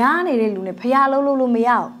များနေတဲ့လူနဲ့ဖရာလုံးလုံးလို့မရ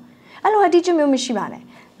အောင်အဲ့လို attitude မျိုးမရှိပါနဲ့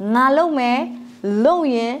ငါလုံမယ်လုံ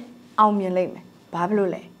ရင်အောင်မြင်လိမ့်မယ်ဘာဖြစ်လို့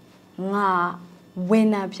လဲငါ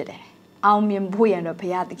winner ဖြစ်တယ်အောင်မြင်ဖို့ရတော့ဖ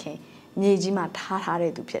ရာသခင်မြေကြီးမှာထား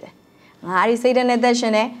တဲ့သူဖြစ်တယ်ငါအဲ့ဒီစိတ်နဲ့သက်ရှ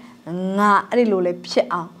င်တယ်ငါအဲ့ဒီလိုလေဖြစ်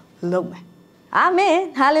အောင်လုပ်မယ်အာမင်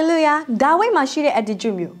ဟာလေလုယာဒါဝိဒ်မှာရှိတဲ့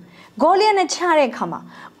attitude မျိုးဂိုလိယက်နဲ့ချတဲ့အခါမှာ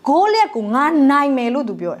ဂိုလိယက်ကိုငါနိုင်မယ်လို့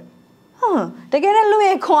သူပြောတယ်တကယ်လည်းလူ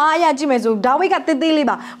ရဲ့ခွန်အားရကြည့်မယ်ဆိုဒါဝိဒ်ကတေးသေးလေး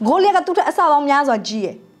ပါဂိုလိယက်ကသူ့ထက်အဆပေါင်းများစွာကြီး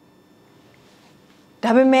ရဲ့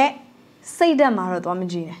ဒါပေမဲ့စိတ်ဓာတ်မှာတော့သွားမ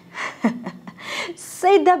ကြည့်နဲ့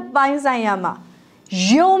စိတ်ဓာတ်ပိုင်းဆိုင်ရာမှာ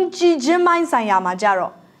ယုံကြည်ခြင်းပိုင်းဆိုင်ရာမှာကြ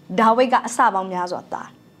တော့ဒါဝိဒ်ကအဆပေါင်းများစွာတာ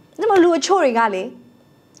ဒါမှလူအချို့တွေကလေ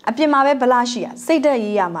အပြင်မှာပဲဗလာရှိရစိတ်ဓာတ်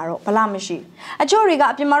ရေးရမှာတော့ဗလာမရှိအချို့တွေက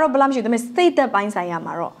အပြင်မှာတော့ဗလာမရှိဒါပေမဲ့စိတ်ဓာတ်ပိုင်းဆိုင်ရာ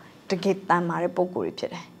မှာတော့တကယ်တန်မာတဲ့ပုံကိုယ်တွေဖြ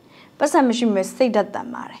စ်တယ်ပတ်စံမရှိမဲ့စိတ်ဓာတ်တန်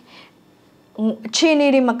မာတယ်အခြေအနေ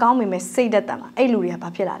တွေမကောင်းပေမဲ့စိတ်ဓာတ်တန်မာအဲ့လူတွေကဘာ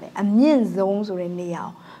ဖြစ်လာလဲအမြင့်ဆုံးဆိုတဲ့နေရာ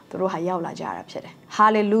ကိုသူတို့ဟာရောက်လာကြတာဖြစ်တယ်ဟာ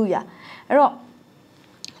လေလုယာအဲ့တော့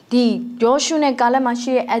ဒီယောရှုနဲ့ကာလက်မှာ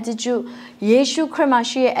ရှိတဲ့ attitude ယေရှုခရစ်မှာ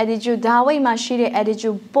ရှိတဲ့ attitude ဒါဝိဒ်မှာရှိတဲ့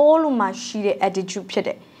attitude ပေါလုမှာရှိတဲ့ attitude ဖြစ်တ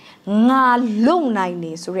ယ်ငါလုံနိုင်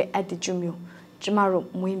နေဆိုတဲ့ attitude မျိုးကျမတို့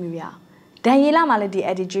မွေးမြူရအောင်ဒန်ယေလမှာလည်းဒီ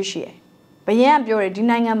attitude ရှိတယ်ဘယံပြောတယ်ဒီ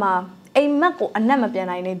နိုင်ငံမှာအိမ်မက်ကိုအနက်မပြန်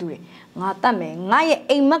နိုင်တဲ့သူတွေငါတတ်မယ်ငါရဲ့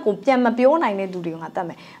အိမ်မက်ကိုပြန်မပြောနိုင်တဲ့သူတွေငါတတ်မ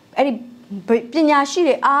ယ်အဲ့ဒီပညာရှိ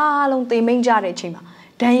တွေအားလုံးသိမိန်ကြတဲ့အချိန်မှာ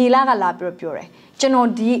ဒန်ယေလကလာပြီးပြောတယ်ကျွန်တော်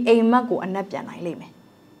ဒီအိမ်မက်ကိုအနက်ပြန်နိုင်လိမ့်မယ်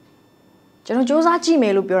ကျွန်တော်စူးစမ်းကြည့်မ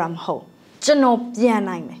ယ်လို့ပြောတာမဟုတ်ကျွန်တော်ပြန်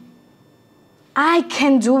နိုင်မယ် I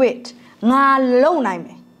can do it ငါလုံနိုင်မ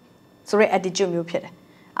ယ်ဆိုတဲ့ attitude မျိုးဖြစ်တယ်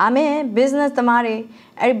အာမင် business သမားတွေ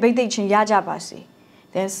အဲ့ဒီဘိတ်သိက်ချင်းရကြပါစေ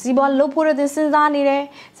then စီးပွားလုပ်ဖို့တဲ့စဉ်းစားနေတယ်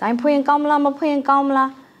ဇိုင်းဖွင့်ကောင်းမလားမဖွင့်ကောင်းမလား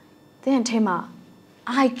then ထဲမှာ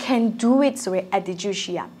I can do it ဆိုတဲ့ attitude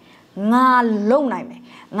ရှိရမယ်ငါလုံနိုင်မယ်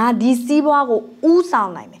ငါဒီစီးပွားကိုဥဆော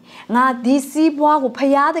င်နိုင်မယ်ငါဒီစီးပွားကို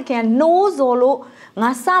ဖျားသခင်နှိုးဆော်လို့ငါ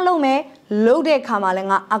စလုပ်မယ်လုပ်တဲ့အခါမှာလည်း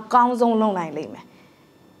ငါအကောင်းဆုံးလုပ်နိုင်လိမ့်မယ်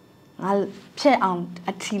ငါဖြစ်အောင်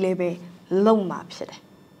အထီးလေးပဲလုပ်မှာဖြစ်တယ်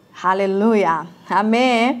ဟာလေလုယာအာမ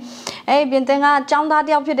င်အဲ့ပြင်သင်ကចောင်းသားတ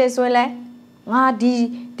ယောက်ဖြစ်တယ်ဆိုရင်လေငါ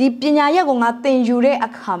ဒီပညာရက်ကိုငါသင်ယူတဲ့အ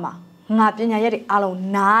ခါမှာငါပညာရက်တွေအားလုံး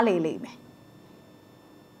နားလေလိမ့်မယ်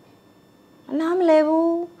နားမလဲ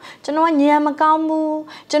ဘူးကျွန်တော်ကဉာဏ်မကောင်းဘူး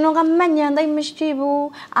ကျွန်တော်ကမှတ်ဉာဏ်သိမရှိဘူး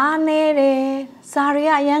အားနေတယ်စာရီက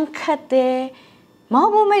အရန်ခတ်တယ်မဟု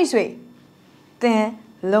တ်ဘူးမိတ်ဆွေသင်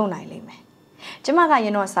လုံနိုင်လိမ့်မယ်ကျမကရ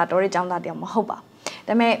င်တော့စာတော်တဲ့ចောင်းသားတယောက်မဟုတ်ပါ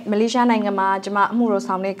ဒါပေမဲ့မလေးရှားနိုင်ငံမှာကျမအမှုတော်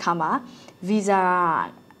ဆောင်တဲ့အခါမှာ visa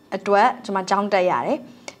အတွက်ကျမကျောင်းတက်ရတယ်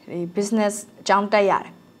ဒီ business ကျောင်းတက်ရတ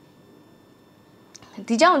ယ်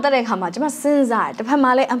ဒီကျောင်းတက်တဲ့အခါမှာကျမစဉ်းစားတယ်တစ်ဖက်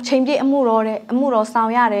မှာလည်းအချိန်ပြည့်အမှုတော်ဆော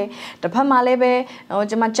င်ရတယ်တစ်ဖက်မှာလည်းပဲ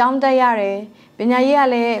ကျမကျောင်းတက်ရတယ်ပညာရေးက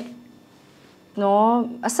လည်းနော်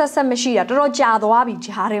အဆက်မရှိတာတော်တော်ကြာသွားပြီ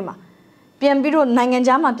ဂျားထဲမှာပြန်ပြီးတော့နိုင်ငံ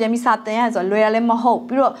ခြားမှာပြန်ပြီးစာသင်ရဆိုတော့လွယ်ရလည်းမဟုတ်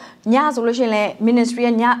ပြီးတော့ညဆိုလို့ရှိရင်လည်း ministry က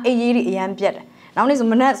ညအေးရေးတွေအရန်ပြတ်တယ်နောက်နေ့ဆို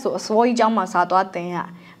မနက်ဆိုအစောကြီးကျောင်းမှာစာသွားသင်ရ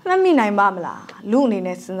မှတ်မိနိုင်ပါမလားလူအနေ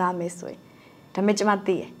နဲ့စဉ်းစားမယ်ဆိုရင်ဒါပေမဲ့ကျမ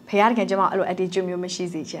သိရဖခင်တခင်ကျမအဲ့လို attitude မျိုးမရှိ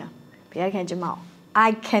စေချင်ဖခင်တခင်ကျမ I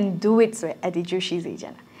can do it ဆိုတဲ့ attitude ရှိစေချ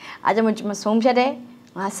င်အားကြောင့်ကျမဆုံးဖြတ်တယ်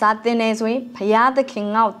ငါစာသင်နေဆိုရင်ဖခင်တခင်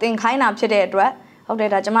ငါ့ကိုသင်ခိုင်းတာဖြစ်တဲ့အတွက်ဟုတ်တယ်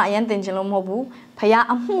ဒါကျမအရင်သင်ချင်လို့မဟုတ်ဘူးဖခင်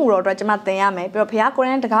အမှုတော်အတွက်ကျမသင်ရမယ်ပြီးတော့ဖခင်ကိုယ်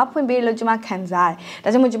တိုင်တကားဖွင့်ပေးလို့ကျမခံစားတယ်ဒါ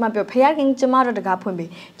ကြောင့်ကျမပြောဖခင်ကျမတို့တကားဖွင့်ပေး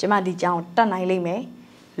ကျမဒီကြောင်တတ်နိုင်လိမ့်မယ်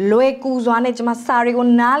လွယ်ကူစွာနဲ့ကျမစာတွေကို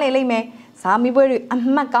နားလည်လိမ့်မယ်ဇာမီပွဲတွေအ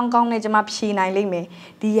မှတ်ကောင်းနဲ့ကျမဖြေနိုင်လိမ့်မယ်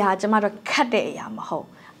ဒီဟာကျမတို့ခက်တဲ့အရာမဟုတ်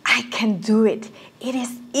I can do it it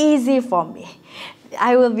is easy for me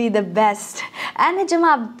I will be the best အဲ့နဲ့ကျမ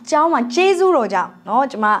ကျောင်းမှာကျေးဇူးတော်ကြောင့်เนาะ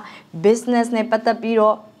ကျမ business နဲ့ပတ်သက်ပြီး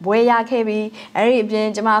တော့ဘွဲရခဲ့ပြီးအဲ့ဒီအပြင်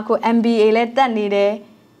ကျမအခု MBA လည်းတက်နေတယ်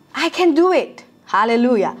I can do it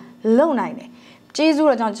hallelujah လုပ်နိုင်တယ်ကျေးဇူး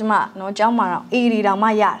တော်ကြောင့်ကျမเนาะကျောင်းမှာတော့ A တွေတောင်မှ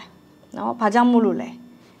ရတယ်เนาะဘာကြောင့်မို့လို့လဲ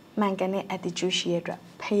မှန်ကန်တဲ့ attitude ရှိရတဲ့အတွက်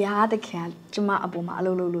ဖရာသခင်ကျမအပေါ်မှာအ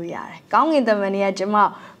လုပ်လုပ်လို့ရတယ်။ကောင်းကင်တမန်တွေကကျမ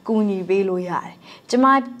ကူညီပေးလို့ရတယ်။ကျမ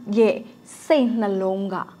ရဲ့စိတ်နှလုံး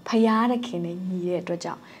ကဖရာသခင်နဲ့ညီတဲ့အတွက်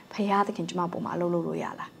ကြောင့်ဖရာသခင်ကျမအပေါ်မှာအလုပ်လုပ်လို့ရ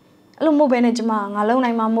လား။အဲ့လိုမဟုတ်ဘဲနဲ့ကျမငါလုံ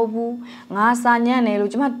နိုင်မှာမဟုတ်ဘူး။ငါစာညံ့တယ်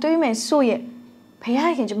လို့ကျမတွေးမယ်ဆိုရဲ့ဖရာ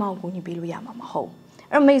သခင်ကျမကိုကူညီပေးလို့ရမှာမဟုတ်ဘူး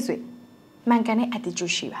။အဲ့တော့မိတ်ဆွေမှန်ကန်တဲ့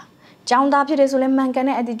attitude ရှိပါ။ကျ ကျောင်းသားဖြစ်တယ်ဆိုလဲမှန်ကန်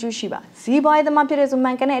တဲ့ attitude ရှိပါဇီးပွားရေးသမားဖြစ်တယ်ဆိုမှ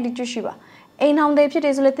န်ကန်တဲ့ attitude ရှိပါအိမ်ထောင်တွေဖြစ်တ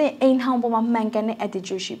ယ်ဆိုလဲသင်အိမ်ထောင်ပေါ်မှာမှန်ကန်တဲ့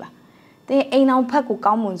attitude ရှိပါသင်အိမ်ထောင်ဖက်ကို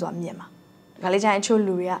ကောင်းမွန်စွာမြင်ပါဒါလေးကျရင်အချို့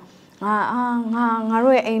လူတွေကငါ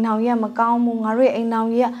တို့ရဲ့အိမ်ထောင်ကြီးကမကောင်းဘူးငါတို့ရဲ့အိမ်ထောင်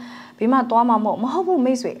ကြီးကဘေးမှာသွားမှာမဟုတ်ဘူး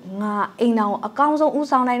မိတ်ဆွေငါအိမ်ထောင်အကောင်းဆုံးဥ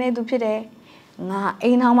ဆောင်နိုင်တဲ့သူဖြစ်တယ်ငါအိ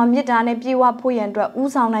မ်ထောင်မှာမေတ္တာနဲ့ပြေဝဖို့ရန်အတွက်ဥ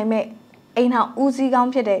ဆောင်နိုင်မဲ့အိမ်ထောင်ဦးစီးကော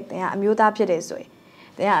င်းဖြစ်တယ်သင်ကအမျိုးသားဖြစ်တယ်ဆိုရင်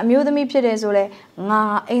သင်ကအမျိုးသမီးဖြစ်တယ်ဆိုလဲငါ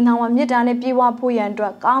အိမ်ထောင်မှာမေတ္တာနဲ့ပြေဝဖို့ရန်အတွ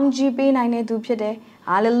က်ကောင်းကြီးပေးနိုင်တဲ့သူဖြစ်တယ်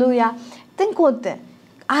hallelujah သင်ကိုယ်တည်း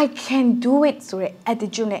I can do it ဆိုတဲ့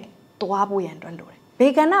attitude နဲ့တွားဖို့ရန်အတွက်လိုတယ်ဘေ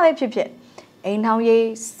ကနာပဲဖြစ်အိမ်ထောင်ရေး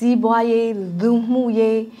စီးပွားရေးလူမှု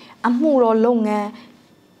ရေးအမှုတော်လုပ်ငန်း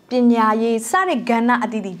ပညာရေးစတဲ့ကဏ္ဍအ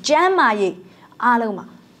သီးသီးကျမ်းမာရေးအားလုံးမှာ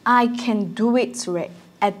I can do it ဆိုတဲ့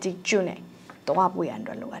attitude နဲ့တွားဖို့ရန်အ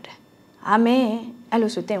တွက်လိုရတယ်အာမင်အဲ့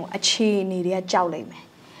လိုဆိုသင်ကိုအခြေအနေတွေကကြောက်လိမ့်မယ်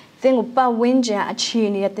သင်ကိုပတ်ဝန်းကျင်အခြေ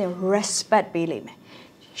အနေတွေသင် respect ပေးလိမ့်မယ်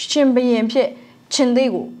ရှင်ဘရင်ဖြစ်ရှင်သေး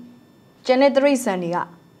ကိုကျန်တဲ့တရိษံတွေက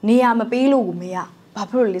နေရာမပေးလို့ကိုမရဘာ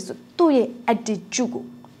ဖြစ်လို့လဲဆိုသူ့ရဲ့ attitude ကို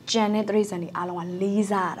ကျန်တဲ့တရိษံတွေအားလုံးကလေး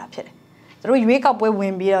စားရတာဖြစ်တယ်သူတို့ရွေးကောက်ပွဲဝ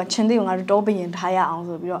င်ပြီးတော့ရှင်သေးကိုငါတို့တော့ဘရင်ထားရအောင်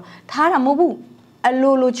ဆိုပြီးတော့ထားတာမဟုတ်ဘူးအ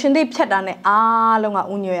လိုရှင်သေးဖြတ်တာနဲ့အားလုံးက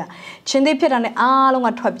ဥညွှဲရရှင်သေးဖြတ်တာနဲ့အားလုံးက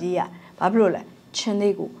ထွက်ပြေးရဘာဖြစ်လို့လဲရှင်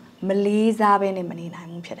သေးကိုမလေးစားဘဲနဲ့မနေနိုင်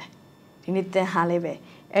ဘူးဖြစ်တယ်ဒီနေ့သင်ဟာလေးပဲ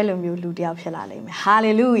အဲ့လိုမျိုးလူတယောက်ဖြစ်လာလိမ့်မယ်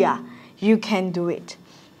hallelujah you can do it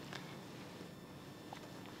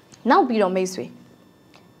နောက်ပြီးတော့မိတ်ဆွေ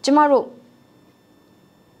ကျမတို့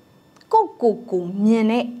ကိုမြင်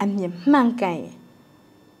တဲ့အမြင်မှန်ကန်ရင်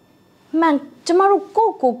ကျမတို့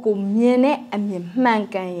ကိုမြင်တဲ့အမြင်မှန်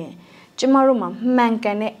ကန်ရင်ကျမတို့မှာမှန်က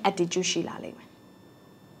န်တဲ့ attitude ရှိလာလိမ့်မယ်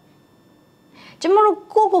ကျမတို့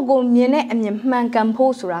ကိုမြင်တဲ့အမြင်မှန်ကန်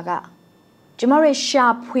ဖို့ဆိုတာကကျမတို့ရဲ့ရှာ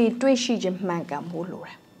ဖွေတွေ့ရှိခြင်းမှန်ကန်ဖို့လိုတ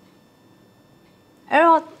ယ်အဲ့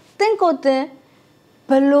တော့သင်ကိုယ်တင်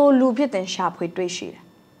ဘလို့လူဖြစ်တဲ့ရှာဖွေတွေ့ရှိတယ်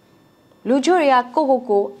လူချို့တွေက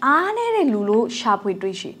ကိုအားနေတဲ့လူလို့ရှာဖွေ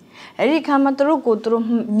တွေ့ရှိအဲ့ဒီခါမှာသူတို့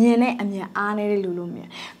မြင်တဲ့အမြင်အားနေတဲ့လူလို့မြင်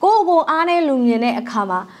ကိုအားနေတဲ့လူမြင်တဲ့အခါ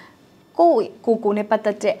မှာကိုနဲ့ပတ်သ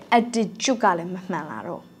က်တဲ့ attitude ကလည်းမမှန်လာ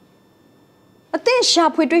တော့အသင်ရှာ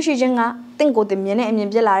ဖွေတွေ့ရှိခြင်းကသင်ကိုယ်တင်မြင်တဲ့အမြင်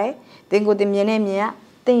ဖြစ်လာတယ်သင်ကိုယ်တင်မြင်တဲ့အမြင်က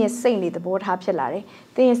သင်ရဲ့စိတ်နေသဘောထားဖြစ်လာတယ်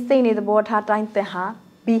သင်ရဲ့စိတ်နေသဘောထားတိုင်းသင်ဟာ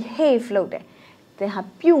behave လုပ်တယ်သင်ဟာ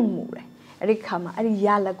ပြုမှုတယ်အဲ့ဒီခါမှာအဲ့ဒီရ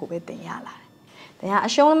လက်ကိုပဲသင်ရလာတယ်သင်ဟာအ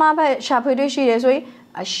ရှုံးသမားပဲရှာဖွေတွေ့ရှိတယ်ဆိုရင်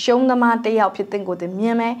အရှုံးသမားတစ်ယောက်ဖြစ်သင်ကိုယ်တင်မြ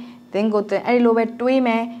င်မယ်သင်ကိုယ်တင်အဲ့ဒီလိုပဲတွေးမ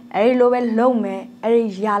ယ်အဲ့ဒီလိုပဲလုပ်မယ်အဲ့ဒီ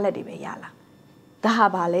ရလက်တွေပဲရလာဒါဟာ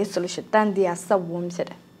ဘာလဲဆိုလို့ရှိရင်တန်တရားစဝန်းဖြစ်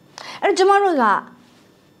တယ်အဲ့တော့ကျမ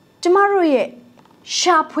တို့ရဲ့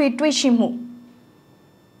ရှာဖွေတွေ့ရှိမှု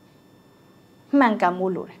မှန်ကန်မှု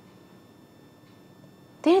လို့တ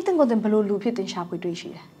ယ်တင်ကိုယ်တင်ဘလို့လူဖြစ်တင်ရှာဖွေတွေ့ရှိ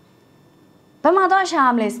တယ်ဘယ်မှာတော့ရှာ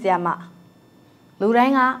မလဲဆရာမလူတို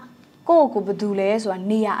င်းကကိုဘယ်သူလဲဆိုတာ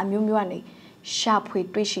နေရာအမျိုးမျိုးကနေရှာဖွေ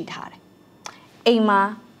တွေ့ရှိထားတယ်အိမ်မှာ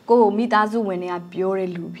ကိုမိသားစုဝင်တွေကပြောတဲ့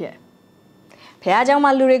လူဖြစ်ဘုရားကျောင်း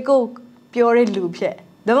မှာလူတွေကိုပြောတဲ့လူဖြစ်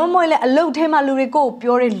ဒါမှမဟုတ်လေအလုပ်ထဲမှာလူတွေကို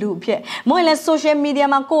ပြောတဲ့လူဖြစ်မဟုတ်လေ social media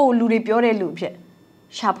မှာကိုလူတွေပြောတဲ့လူဖြစ်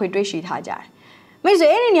ရှာဖွေတွေ့ရှိထားကြတယ်မိတ်ဆွေ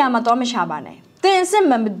အဲ့ဒီနေရာမှာတော့မရှာပါနဲ့သင်အစ်စ်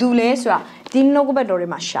မဘယ်သူလဲဆိုတာဒီနှုတ်ကပတ်တော်တွေ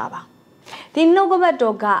မှာရှာပါဒီနှုတ်ကပတ်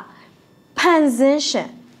တော်ကဖန်ဆင်းရှင်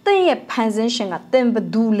သင်ရဲ့ဖန်ဆင်းရှင်ကသင်ဘယ်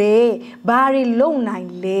သူလဲဘာတွေလုပ်နိုင်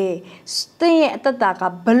လဲသင်ရဲ့အတ္တက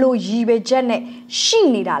ဘလို့ရည်ပဲချက်နဲ့ရှိ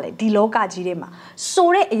နေတာလေဒီလောကကြီးထဲမှာဆို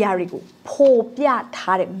တဲ့အရာတွေကိုဖော်ပြ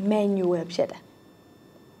ထားတဲ့ manual ဖြစ်တယ်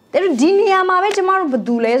ဒါဒီနေရာမှာပဲကျမတို့ဘယ်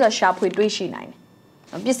သူလဲဆိုတာရှာဖွေတွေ့ရှိနိုင်တ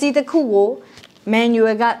ယ်ပစ္စည်းတစ်ခုကို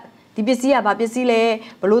manual ကဒီပစ္စည်းကဘာပစ္စည်းလဲ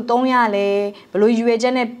ဘလို့သုံးရလဲဘလို့ရွေချ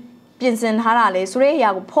က်နဲ့ပြင်ဆင်ထားတာလဲဆိုတဲ့အရာ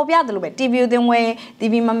ကိုဖော်ပြတယ်လို့ပဲ TV သင်ဝဲ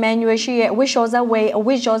TV မှာ manual ရှိရဲ့အဝတ်လျှော်ဆက်ဝဲအဝ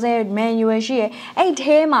တ်လျှော်ဆက် manual ရှိရဲ့အဲ့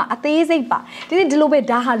ထဲမှာအသေးစိတ်ပါဒီလိုပဲ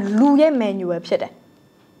ဒါဟာလူရဲ့ manual ဖြစ်တယ်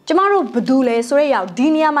ကျမတို့ဘယ်သူလဲဆိုတဲ့အရာဒီ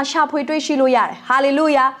နေရာမှာရှာဖွေတွေ့ရှိလို့ရတယ်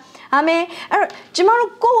hallelujah အာမင်အဲ့တော့ကျမတို့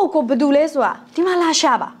ကိုဘယ်သူလဲဆိုတာဒီမှာလာ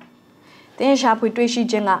ရှာပါသင်ရှာဖွေတွေ့ရှိ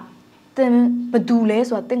ခြင်းကသင်ဘယ်သူလဲ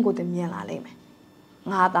ဆိုတာသင်ကိုယ်သင်မြင်လာလိမ့်မယ်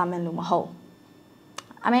ငါသားမလို့မဟုတ်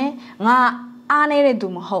အာမင်ငါအားနေတဲ့သူ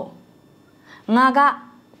မဟုတ်ငါက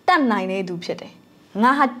တတ်နိုင်တဲ့သူဖြစ်တယ်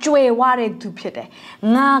ငါဟာကြွယ်ဝတဲ့သူဖြစ်တယ်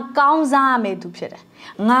ငါကောင်းစားမဲ့သူဖြစ်တယ်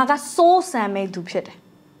ငါကစိုးစံမဲ့သူဖြစ်တယ်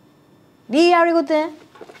ဒီအရာတွေကိုသင်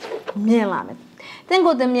မြင်လာမယ်သင်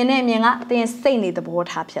ကိုယ်သင်မြင်တဲ့အမြင်ကသင်စိတ်နေသဘော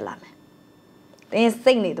ထားဖြစ်လာမယ်သင်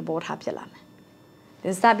စိတ်နေသဘောထားဖြစ်လာမယ်သ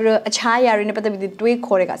င်စပြီးတော့အခြားအရာတွေနဲ့ပတ်သက်ပြီးတွေး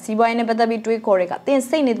ခေါ်တဲ့ကစီးပွားရေးနဲ့ပတ်သက်ပြီးတွေးခေါ်တဲ့ကသင်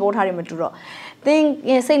စိတ်နေသဘောထားတွေမတူတော့သင်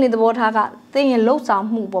ရဲ့စိတ်နေသဘောထားကသင်ရဲ့လှုပ်ဆောင်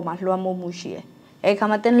မှုပေါ်မှာလွှမ်းမိုးမှုရှိတယ်အဲ့ခါ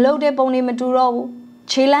မှာသင်လှုပ်တဲ့ပုံတွေမတူတော့ဘူး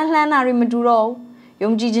ခြေလန်းလှမ်းတာတွေမတူတော့ဘူး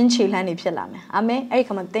ယုံကြည်ခြင်းခြေလှမ်းတွေဖြစ်လာမယ်အာမင်အဲ့ဒီ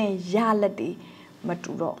ခါမှာသင်ရလက်တွေမ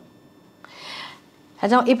တူတော့အဲ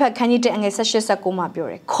ကြောင့်အိဖက်ခန်းကြီးတဲ့အငယ်18-19မှာပြော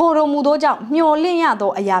တယ်ခေါ်တော်မူသောကြောင့်မျှော်လင့်ရ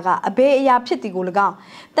သောအရာကအဘယ်အရာဖြစ်သည်ကို၎င်း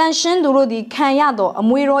တန်ရှင်းသူတို့သည်ခံရသောအ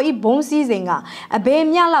မွေတော်ဤဘုံစည်းစိမ်ကအဘယ်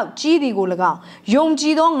မျှလောက်ကြီးသည်ကို၎င်းယုံကြ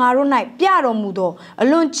ည်သောငါတို့၌ပြတော်မူသောအ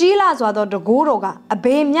လွန်ကြီးလာစွာသောတကိုးတော်ကအဘ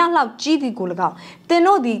ယ်မျှလောက်ကြီးသည်ကို၎င်းသင်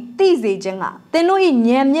တို့သည်သိစေခြင်းကသင်တို့၏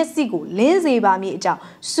ဉာဏ်မျက်စိကိုလင်းစေပါမည်အကြောင်း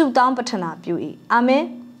ဆုတောင်းပတနာပြု၏အာမင်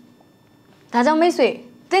ဒါကြောင့်မိတ်ဆွေ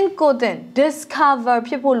သင်ကိုယ်သင် discover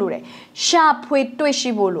ဖြစ်ဖို့လိုတယ်ရှာဖွေတွေ့ရှိ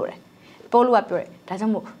ဖို့လိုတယ်ပေါလုကပြောတယ်ဒါကြော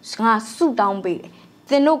င့်မို့ငါဆုတောင်းပေးတယ်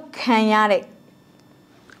သင်တို့ခံရတဲ့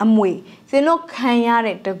အမွေသင်တို့ခံရ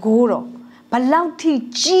တဲ့တကိုးတော်ဘလောက်ထိ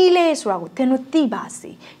ကြီးလဲဆိုတာကိုသင်တို့သိပါစေ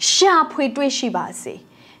ရှာဖွေတွေ့ရှိပါစေ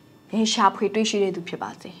ရှာဖွေတွေ့ရှိတဲ့သူဖြစ်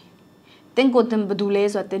ပါစေသင်ကိုယ်သင်ဘယ်သူလဲ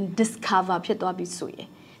ဆိုတာသင် discover ဖြစ်သွားပြီဆိုရင်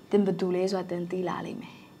သင်ဘယ်သူလဲဆိုတာသင်သိလာလိမ့်မ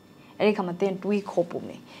ယ်အဲ့ဒီခါမှာသင်တွေးခေါ်ပုံ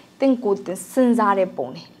နေသင်ကိုယ်သင်စဉ်းစားတဲ့ပုံ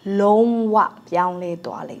နေလုံးဝပြောင်းလဲ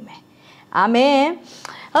သွားလိမ့်မယ်အာမင်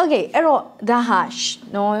โอเคအဲ့တော့ဒါဟာ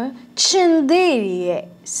နော်ရှင်သေးရဲ့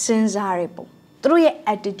စဉ်းစားတဲ့ပုံသူတို့ရဲ့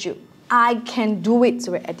attitude I can do it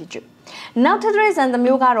ဆိုတဲ့ attitude နောက်ထပ်တဲ့ဇန်သမ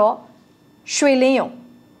မျိုးကတော့ရွှေလင်းယုံ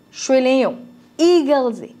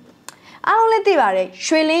eagles အားလုံးလည်းသိပါတယ်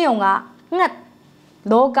ရွှေလင်းယုံကငှက်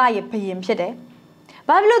လောကရဲ့ဘုရင်ဖြစ်တယ်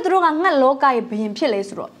ဘာဖြစ်လို့သူတို့ကငှက်လောကရဲ့ဘုရင်ဖြစ်လဲ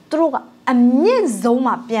ဆိုတော့သူတို့ကအမြင့်ဆုံး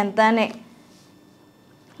မှာပြန်တန်းတဲ့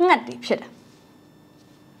ငှက်တွေဖြစ်တယ်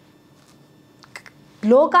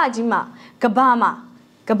လောကကြီးမှာက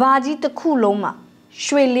ဘာကြီးတစ်ခုလုံးမှာ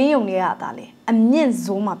ရွှေလင်းယုံတွေရတာလေအမြင့်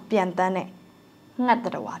ဆုံးမှာပြန်တန်းတဲ့ငှက်တ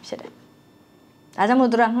ရဝါဖြစ်တယ်ဒါကြောင့်မို့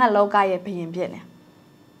သူတို့ကငှက်လောကရဲ့ဘုရင်ဖြစ်နေ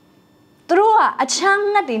သူတို့ကအခြား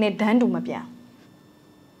ငှက်တွေနဲ့ဒန်းတူမပြန်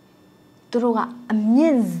သူတို့ကအမြ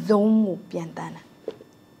င့်ဆုံးကိုပြန်တန်းတယ်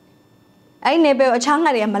အဲ့ဒီနယ်ပယ်အခြားငှ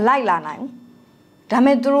က်တွေကမလိုက်လာနိုင်ဘူးဒါပေ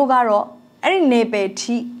မဲ့သူတို့ကတော့အဲ့ဒီနယ်ပယ်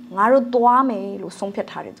ထိငါတို့သွားမယ်လို့ဆုံးဖြတ်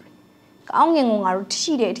ထားတယ်သူကောင်းငင်ကိုငါတို့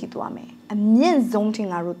ထိတဲ့အထိသွားမယ်အမြင့်ဆုံးထိ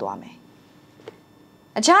ငါတို့သွားမယ်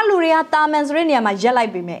အခြားလူတွေကတာမန်ဆိုတဲ့နေရာမှာရက်လို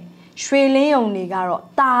က်ပေမဲ့ရွှေလင်းယုံတွေကတော့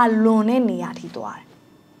တာလွန်တဲ့နေရာထိသွားတယ်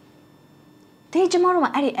ဒီကျမတို့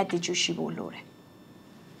မှာအဲ့ဒီ attitude ရှိဖို့လိုတယ်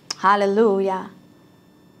hallelujah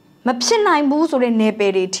မဖြစ်နိုင်ဘူးဆိုတဲ့နယ်ပ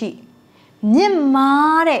ယ်တွေထိမြင့်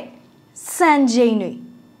မားတဲ့စံချိန်တွေ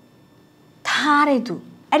ထားတဲ့သူ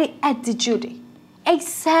အဲ့ဒီ attitude တွေ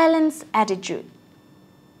excellence attitude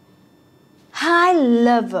high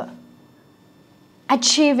level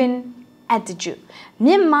achieving attitude မြ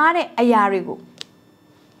င့်မားတဲ့အရာတွေကို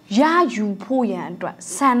ရယူဖို့ရန်အတွက်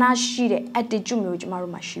ဆန္ဒရှိတဲ့ attitude မျိုးကျမ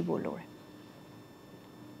တို့မှာရှိဖို့လိုတယ်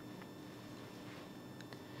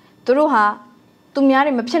သူတို့ဟာသူများ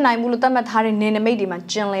တွေမဖြစ်နိုင်ဘူးလို့သတ်မှတ်ထားတဲ့နေနမိတ်တွေမှာ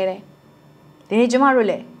ကျင်လဲတယ်ဒီနေ့ကျမတို့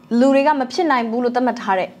လည်းလူတွေကမဖြစ်နိုင်ဘူးလို့သတ်မှတ်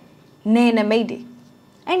ထားတဲ့နေနမိတ်တွေ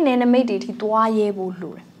အဲ့နေနမိတ်တွေထိသွားရဲဖို့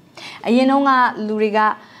လိုတယ်အရင်တော့ကလူတွေက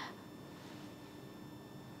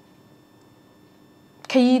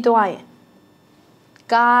ခရီးသွားရင်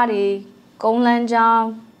ကားတွေကုန်းလမ်းကြောင်း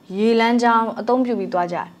ရေလမ်းကြောင်းအသုံးပြုပြီးသွား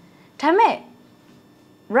ကြတယ်ဒါပေမဲ့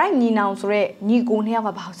right ညီနောင်ဆိုတဲ့ညီကိုနှစ်ယောက်က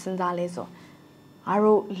ဘာစဉ်းစားလဲဆိုငါ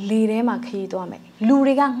တို့လေထဲမှာခရီးသွားမယ်လူ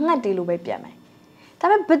တွေကငှက်တွေလိုပဲပြန်မယ်ဒါ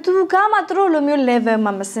ပေမဲ့ဘသူကမှသူတို့လိုမျိုး level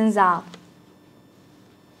မှာမစဉ်းစား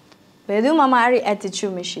ဘယ်သူမှအဲ့ဒီ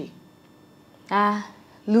attitude မရှိ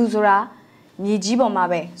လူဆိုတာမြေကြီးပေါ်မှာ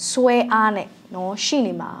ပဲဆွဲအားနဲ့နော်ရှိ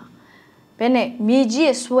နေမှာဘယ်နဲ့မြေကြီး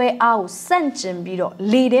ရဲ့ဆွဲအားကိုစန့်ကျင်ပြီးတော့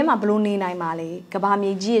လေထဲမှာဘလို့နေနိုင်မှာလဲကဘာ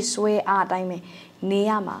မြေကြီးရဲ့ဆွဲအားအတိုင်းပဲနေ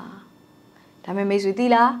ရမှာဒါပေမဲ့မိတ်ဆွေသိ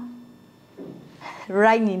လား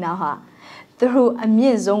right ညီနောင်ဟာသူတို့အမြ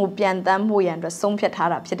င့်ဆုံးကိုပြန်တမ်းဖို့ရန်အတွက်ဆုံးဖြတ်ထား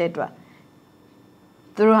တာဖြစ်တဲ့အတွက်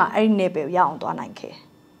သူတို့ကအဲ့ဒီနယ်ပယ်ကိုရအောင်သွားနိုင်ခဲ့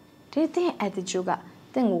ဒီသင် attitude က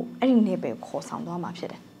သင်ကိုအဲ့ဒီနယ်ပယ်ကိုခေါ်ဆောင်သွားမှာဖြစ်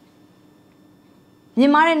တယ်မြ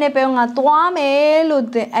င်မာတဲ့နယ်ပယ်ကငါသွားမယ်လို့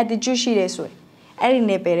သင် attitude ရှိတယ်ဆိုရင်အဲ့ဒီ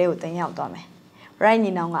နယ်ပယ်တွေကိုသင်ရောက်သွားမယ် right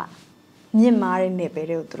ညီနောင်ကမြင့်မာတဲ့နယ်ပယ်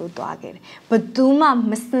တွေကိုသူတို့သွားခဲ့တယ်ဘယ်သူမှ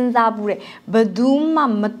မစင်စားဘူးတဲ့ဘယ်သူမှ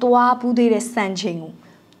မသွားဘူးသေးတဲ့စံချိန်ကို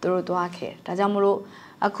သူတို့သွားခဲ့ဒါကြောင့်မလို့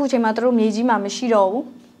အခုချိန်မှာသူတို့မြေကြီးမှာမရှိတော့ဘူး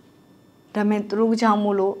ဒါပေမဲ့သူတို့ကြောင့်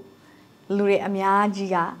မို့လို့လူတွေအများကြီး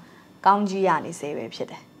ကကောင်းကြီးရနေစေပဲဖြစ်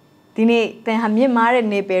တယ်ဒီနေ့သင်ဟာမြင့်မားတဲ့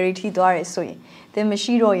နေပယ်ရီထိသွားရဲဆိုရင်သင်မ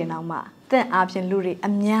ရှိတော့ရင်တော့မှသင်အားဖြင့်လူတွေ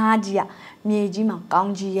အများကြီးကမြေကြီးမှာကော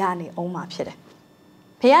င်းကြီးရနေအောင်မှာဖြစ်တယ်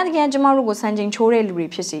ဖခင်တကယ်ကျမတို့ကိုစံချိန်ချိုးတဲ့လူတွေ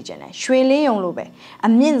ဖြစ်စေခြင်းနဲ့ရွှေလင်းယုံလိုပဲအ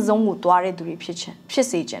မြင့်ဆုံးကိုသွားတဲ့သူတွေဖြစ်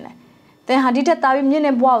စေခြင်းနဲ့သင်ဟာဒီထက်သာပြီးမြင့်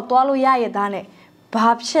တဲ့ဘဝကိုသွားလို့ရရတဲ့နဲ့ဘာ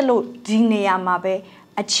ဖြစ်လို့ဒီနေရာမှာပဲ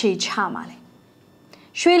အခြေချမှာလဲ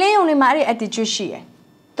ရွှေလင်းယုံတွေမှာအဲ့ဒီ attitude ရှိတယ်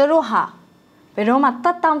သူတို့ဟာဘယ်တော့မှတ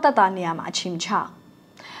တ်တောင့်တတ်တာနေရာမှာအချိန်ချ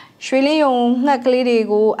Australian ngak lady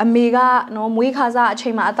go Amiga no Muikaza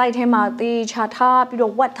Chima Atai Tema the Chata Bido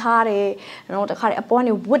what tare no the car upon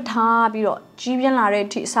you would ha Bido Jibian Lare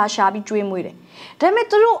Sasha be dream with it.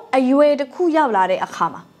 Demetru a yue the Kuya Lare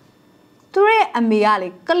Akama. Ture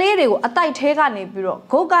Amiali, Kalere, Atai Tegani Biro,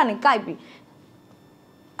 Gogani Gaibi.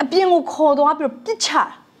 A being called up your pitcher.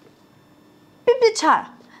 Pipichar.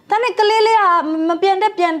 Tane Kalele,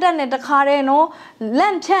 Mabianda Biandan at the car no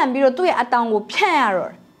lamp chan Biro to a town with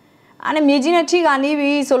piano. And a Mijina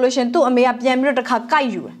Tigani solution to a mere piano to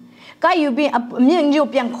Kayu. Kayu be a million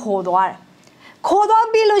European cold war. Cold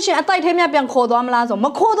war be lotion at Titanian cold on Lazo,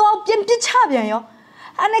 Macodo, Pian Pichabian.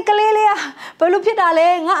 And a Galilea,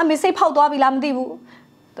 Pelupidale, I may say Pau Dobilam Dibu.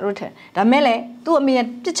 The route. The melee, do a mere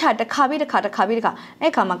pitcher, the cabi, the car, the cabica, a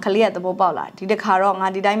come a calia the bobola, did the carong,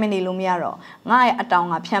 and the diamond lumiaro, Nai a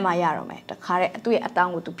town a piama yarome, the car to a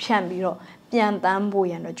town to pian biro, pian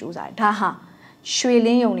dambo and the Jews. Taha.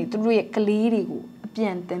 Shrilling only to read a cleary, a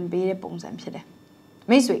pian then bear bones and pide.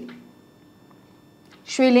 Miss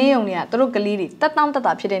Shrilling only at the locality, that down the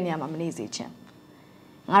tapidenia mammazy chin.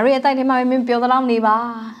 I read that him I mean build around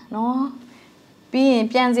Niba, no? Being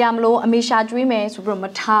Pianziamlo, a Misha dreamer,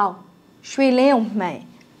 Subramatao. Shrilling may,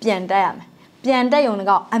 Pian dam, Pian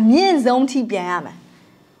dayon, a mean zone tea piam.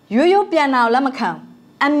 You pian now, Lamacam,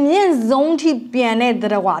 a mean zone tea pianet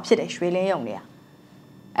that a wapside, Shrilling only.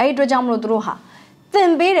 I do jam roha.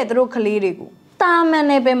 Then beat it through Kalirigu.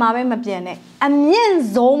 Tamane be Mame Piane, a mean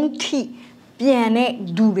zone tea, Piane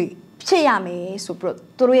duri, Piame, supro,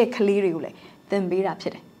 through a Kalirule, then beat up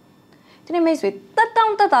it. Then it makes with that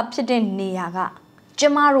down that up it in Niaga.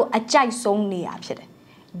 Jamaru a jai song near it.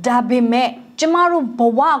 Dabi me, Jamaru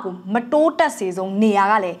Bowago, Matota says on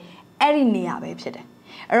Niagale, Eri Nia baby.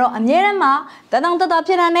 Ero a Yerema, that down that up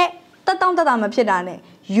it, that down that I'm a pedane,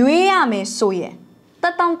 you me so ye.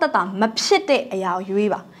 Tatang tatam, mapshete a yao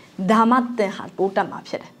yuiva, damate had bota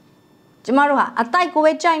mapshete. Jamaruha, a taiko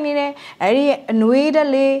way Chinese, eri nuida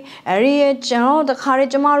le, eri general the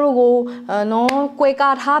courage Jamarugo, no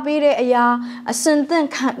quakat happy a ya, a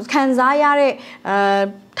sentence kanzayare,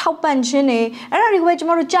 taupan chine, every way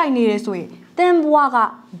Jamaru Chinese way. Then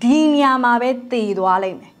waga, dinia mabete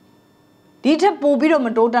dualeme. Dita bobito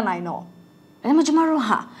madota I know. Emma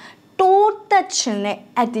Jamaruha, tota chine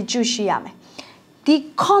at the Jushiame.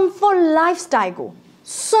 The comfort lifestyle go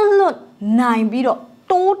solo nine biro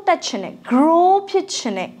to touchene grow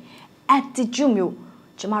pitchene at the jumio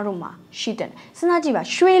Jamaruma sheeten Sanajiva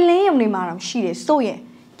Shwele only maram she so ye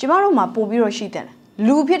Jamaruma pobiro sheeten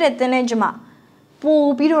Lupit at the Nejama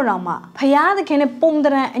Pobiro Rama Paya the cane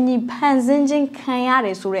pondera and ye panzinging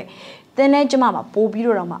kayare sure then Nejama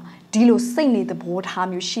Pobiro Rama Dilo sing the board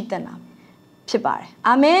ham you sheeten Pipare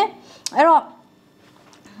Ame Ero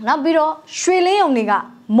now, Biro, Shrileonica,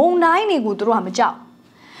 Monai go through Hamaja.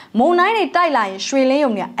 Monai Thailand,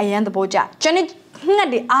 Shrileonia, I am the Boja. Janet,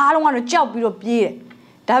 I don't want a job, Biro Beer.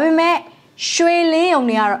 Dabime,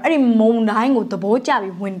 Shrileonia, any Monai with the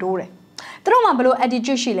Boja window. Throw my below at the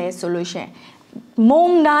Jushile solution.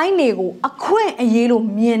 Monai nego, a quaint a yellow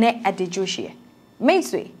miene at the Jushi.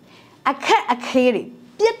 Matesway, a cat a carry,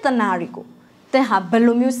 Piet the Narico. Then have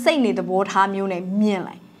Belomu say the board hamune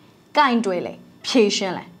miele. Kind dwelling.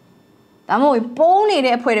 Patiently. Tamo pony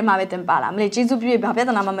de put him out in Bala, Majizu be better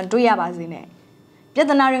than I'm doing Abazine. Yet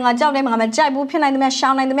the Naring a job, I'm a jibu pin and the man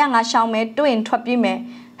shall and the man I shall make doing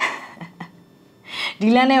twapime.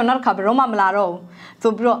 Dilane not cabaroma malaro,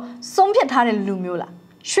 so bro, some pietare lumula.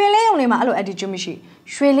 Shwele only malo at the Jumishi,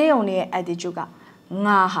 Shwele only at the Juga.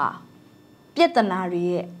 Naha.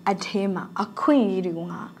 Pietanari at hema, a queen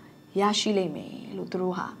yidunga, Yashile me,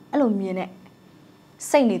 Lutruha, Alumine.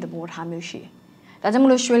 Say the board hamushi. That's a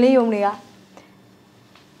Shwele only.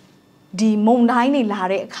 The Mondaini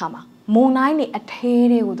Lare Kama, Mondaini a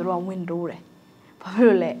terre with the wrong window.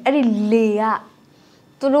 Purle, Eddie Lea.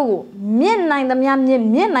 To midnight the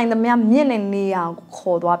midnight the men and Nia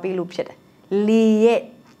called Wapi Lupit.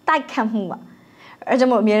 Lee, Takamua.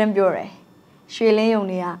 Urgamo Miran Bure.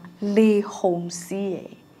 Shweleonia, Lee home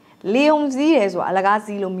see. Lee home see as well,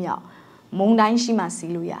 Lagazi Lumia. Mondain Shima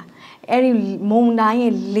Siluya. Every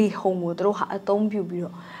Mondain Lee home would throw a tomb bureau.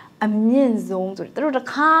 A mean zone through the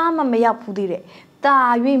calm and mea pudire.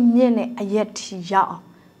 Da we mean a yet ya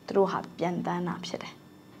through her piandana pshede.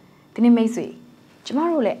 Then it may say,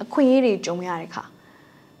 Jamarole, a queen jomiarica.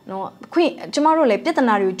 No, queen Jamarole,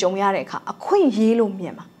 Pietanari jomiarica, a queen yellow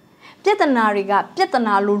miema. Pietanariga,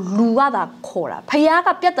 Pietanalo luada cora,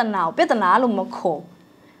 Payaga Pietanao, Pietanalo maco.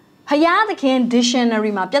 Payadican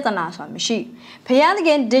dictionary ma Pietanas on machine.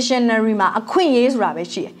 Payadican dictionary ma a queen is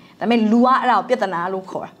rubbish. That mean lua out Pietanalo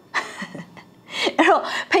cora.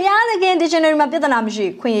 ဖယားတကယ် dictionary မှာပြဿနာမရှိ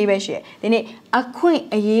ခွင့်ရေးပဲရှိတယ်ဒီနေ့အခွင့်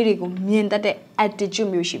အရေးတွေကိုမြင်တတ်တဲ့ attitude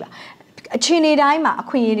မျိုးရှိပါအခြေအနေတိုင်းမှာအ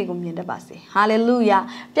ခွင့်အရေးတွေကိုမြင်တတ်ပါစေ hallelujah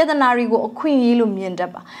ပြဿနာတွေကိုအခွင့်အရေးလို့မြင်တ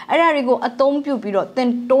တ်ပါအဲ့ဒါတွေကိုအသုံးပြုပြီးတော့သင်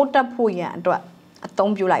တိုးတက်ဖို့ရန်အတွက်အ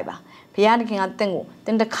သုံးပြုလိုက်ပါဘုရားသခင်ကသင်ကိုသ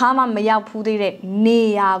င်တစ်ခါမှမရောက်ဘူးသေးတဲ့နေ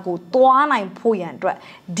ရာကိုသွားနိုင်ဖို့ရန်အတွက်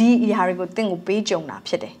ဒီအရာတွေကိုသင်ကိုပေးကြုံတာ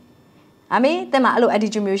ဖြစ်တယ်အာမင်သင်မှာအဲ့လို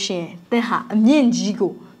attitude မျိုးရှိရင်သင်ဟာအမြင့်ကြီး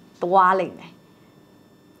ကိုသွားလိမ့်မယ်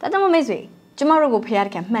ဒါကြောင့်မိတ်ဆွေကျမတို့ကိုဘုရားသ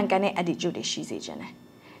ခင်မှန်ကန်တဲ့ attitude တွေရှိစေခြင်းတယ်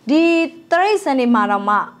ဒီတရိษံတွေမှာတော့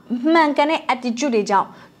မှမှန်ကန်တဲ့ attitude တွေကြောင့်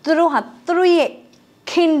သူတို့ဟာသူတို့ရဲ့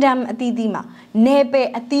kingdom အသီးသီးမှာနေပယ်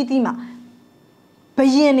အသီးသီးမှာဘ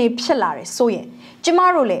ယင်တွေဖြစ်လာတယ်ဆိုရင်ကျမ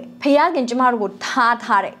တို့လေဘုရားခင်ကျမတို့ကိုထား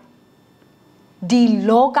တဲ့ဒီ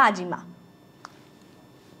လောကကြီးမှာ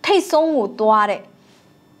ထိတ်ဆုံးကိုသွားတဲ့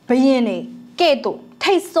ဘယင်တွေကဲ့သို့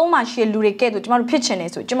ထိတ်ဆုံးမှာရှိတဲ့လူတွေကဲ့သို့ကျမတို့ဖြစ်ချင်တ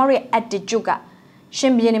ယ်ဆိုကျမတို့ရဲ့ attitude ကရှ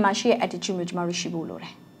င်ဘယင်တွေမှာရှိတဲ့ attitude မျိုးကျမတို့ရှိဖို့လိုတ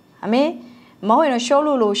ယ်အာမင်မဟုတ်ရင်တော့ရှုံး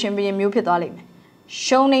လို့ရှင်ဘယင်မျိုးဖြစ်သွားလိမ့်မယ်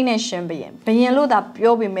ရှုံးနေတဲ့ရှင်ဘယင်လို့သာ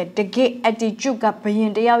ပြောပေမဲ့တကယ် attitude ကဘယ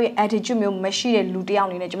င်တယောက်ရဲ့ attitude မျိုးမရှိတဲ့လူတယောက်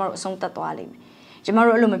အနေနဲ့ကျမတို့အဆုံးသတ်သွားလိမ့်မယ်ကျမ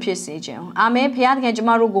တို့အဲ့လိုမဖြစ်စေချင်ဘူးအာမင်ဘုရားသခင်ကျ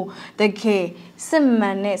မတို့ကိုတကယ်စစ်မှ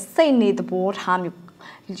န်တဲ့စိတ်နေသဘောထားမျိုး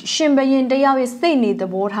ရှင်ဘယင်တယောက်ရဲ့စိတ်နေသ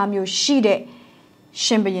ဘောထားမျိုးရှိတဲ့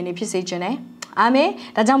ရှင်ဘယင်တွေဖြစ်စေချင်တယ်အာမင်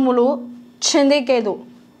ဒါကြောင့်မို့လို့ရှင်တဲ့ကဲ့သို့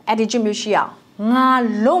attitude မျိုးရှိအောင်ငါ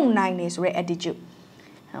လုံနိုင်နေဆိုတဲ့ attitude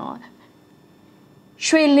နော်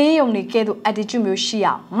ရွှေလင်းယုံတွေကဲ့သို့ attitude မျိုးရှိ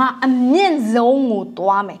အောင်ငါအမြင့်ဆုံးကို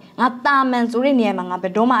သွားမယ်ငါတာမန်ဆိုတဲ့နေရာမှာငါဘ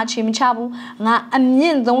ယ်တော့မှအခြေမချဘူးငါအမြ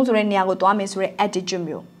င့်ဆုံးဆိုတဲ့နေရာကိုသွားမယ်ဆိုတဲ့ attitude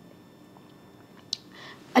မျိုး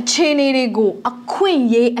အခြေအနေတွေကိုအခွင့်အ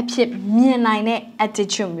ရေးအဖြစ်မြင်နိုင်တဲ့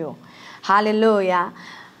attitude မျိုး hallelujah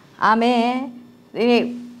amen ဒီနေ့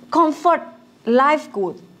comfort life ကို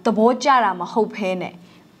သဘောကျတာမဟုတ်ဘဲနဲ့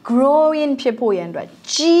growing ဖြစ်ဖို့ရန်အတွက်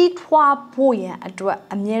ကြီးထွားဖို့ရန်အတွက်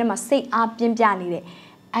အမြဲတမ်းစိတ်အားပြင်းပြနေတဲ့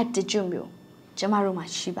attitude မျိုးကျမတို့မှာ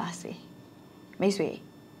ရှိပါစေမိတ်ဆွေ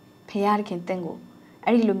ဖခင်သခင်တင့်ကို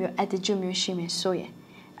အဲ့ဒီလိုမျိုး attitude မျိုးရှိမယ်ဆိုရင်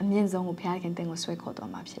အမြင့်ဆုံးကိုဖခင်သခင်တင့်ကိုဆွဲခေါ်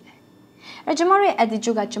သွားမှာဖြစ်တယ်အဲ့ကျမတို့ရဲ့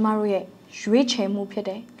attitude ကကျမတို့ရဲ့ရွေးချယ်မှုဖြစ်တ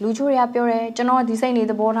ယ်လူချိုတွေကပြောတယ်ကျွန်တော်ဒီစိတ်နေ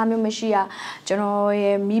သဘောထားမျိုးမရှိရကျွန်တော်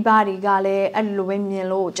ရဲ့မိဘတွေကလည်းအဲ့လိုပဲမြင်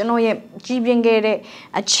လို့ကျွန်တော်ရဲ့ကြီးပြင်းခဲ့တဲ့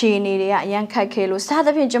အခြေအနေတွေကအရန်ခက်ခဲလို့စသ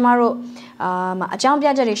ဖြင့်ကျမတို့အကြောင်းပြ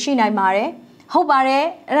ချက်တွေရှိနိုင်ပါတယ်ဟုတ်ပါတယ်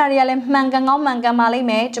အဲ့ဒါတွေကလည်းမှန်ကန်ကောင်းမှန်ကန်ပါလိမ့်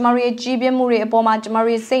မယ်ကျမတို့ရဲ့ကြီးပြင်းမှုတွေအပေါ်မှာကျမ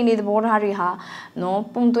တို့ရဲ့စိတ်နေသဘောထားတွေဟာနော်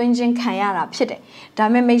ပုံသွင်းခြင်းခံရတာဖြစ်တယ်ဒါ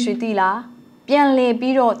ပေမဲ့မိတ်ဆွေသိလားပြန်လေ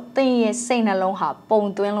ပြီးတော့သင်ရဲ့စိတ်နှလုံးဟာပုံ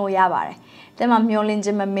သွင်းလို့ရပါတယ်သင်မှာမျောလင်းခြ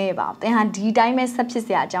င်းမမဲ့ပါဘူးသင်ဟာဒီတိုင်းပဲဆက်ဖြစ်เ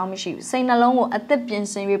สียအကြောင်းမရှိဘူးစိတ်နှလုံးကိုအသက်ပြင်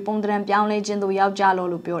ဆင်ပြီးပုံသဏ္ဍာန်ပြောင်းလဲခြင်းတို့ရောက်ကြ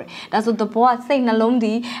လို့ပြောတယ်ဒါဆိုသဘောကစိတ်နှလုံး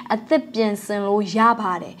ဒီအသက်ပြင်ဆင်လို့ရ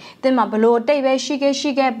ပါတယ်သင်မှာဘလို့အတိတ်ပဲရှိ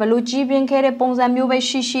ခဲ့ဘလို့ကြီးပြင်းခဲ့တဲ့ပုံစံမျိုးပဲ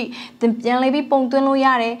ရှိသင်ပြန်လဲပြီးပုံသွင်းလို့ရ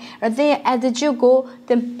တယ်သင်ရဲ့ attitude ကိုသ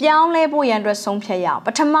င်ပြောင်းလဲဖို့ရန်အတွက်ဆုံးဖြတ်ရအောင်ပ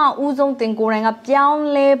ထမဦးဆုံးသင်ကိုယ်တိုင်ကပြောင်း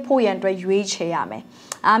လဲဖို့ရန်အတွက်ရွေးချယ်ရမယ်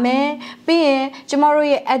အာမင်ပြီးရင်ကျမတို့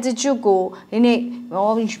ရဲ့ attitude ကိုဒီ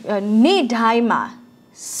နေ့တိုင်းမှာ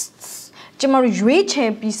ကျမတို့ရွေးချယ်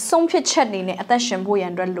ပြီးဆုံးဖြတ်ချက်တွေနဲ့အသက်ရှင်ဖို့ရ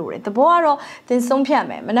န်အတွက်လိုတယ်။တဘောကတော့သင်ဆုံးဖြတ်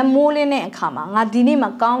မယ်။မနက်မိုးလင်းတဲ့အခါမှာငါဒီနေ့မှာ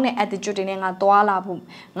ကောင်းတဲ့ attitude တွေနဲ့ငါသွားလာ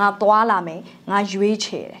မယ်။ငါရွေးချ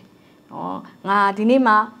ယ်တယ်။နော်ငါဒီနေ့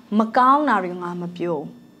မှာမကောင်းတာတွေငါမပြောဘူး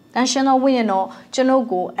။တန်ရှင်တော်ဝိညာဉ်တော်ကျွန်ုပ်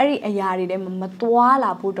ကိုအဲ့ဒီအရာတွေထဲမှာမသွား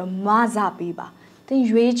လာဖို့တော့မစပေးပါ။သင်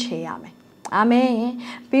ရွေးချယ်ရမယ်။အာမင်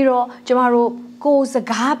ပြီးတော့ကျမတို့ကိုယ်စ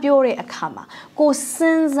ကားပြောတဲ့အခါမှာကိုယ်စ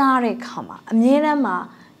ဉ်းစားတဲ့အခါမှာအမြဲတမ်းမှာ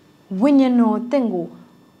ဝိညာဉ်တော်တင့်ကို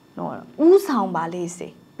နော်ဥဆောင်ပါလေစေ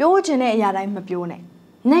ပြောချင်တဲ့အရာတိုင်းမပြောနဲ့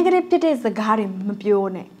negative ဖြစ်တဲ့စကားတွေမပြော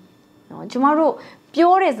နဲ့နော်ကျမတို့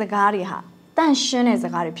ပြောတဲ့စကားတွေဟာတန့်ရှင်းတဲ့စ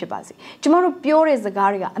ကားတွေဖြစ်ပါစေကျမတို့ပြောတဲ့စကား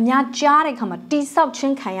တွေကအများကြားတဲ့အခါမှာတိဆောက်ခြ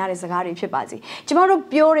င်းခံရတဲ့စကားတွေဖြစ်ပါစေကျမတို့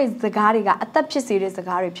ပြောတဲ့စကားတွေကအသက်ဖြစ်စေတဲ့စ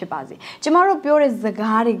ကားတွေဖြစ်ပါစေကျမတို့ပြောတဲ့စ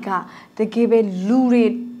ကားတွေကတကယ်ပဲလူတွေ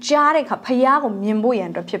ကြားတဲ့အခါဖယားကိုမြင်ဖို့ရန်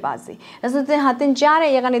အတွက်ဖြစ်ပါစေဒါဆိုသင်ဟာသင်ကြား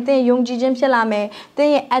တဲ့ရကနေသင်ယုံကြည်ခြင်းဖြစ်လာမယ်သင်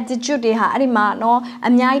ရဲ့ attitude တွေဟာအဲ့ဒီမှာနော်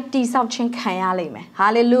အများကြီးတိဆောက်ခြင်းခံရလိမ့်မယ်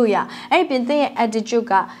hallelujah အဲ့ဒီပြင်သင်ရဲ့ attitude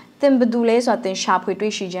ကသင်ဘယ်သူလဲဆိုတာသင်ရှာဖွေ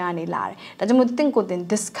တွေ့ရှိခြင်းကနေလာတယ်ဒါကြောင့်မို့သင်ကိုသင်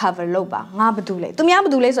discover လုပ်ပါငါဘယ်သူလဲသူများဘ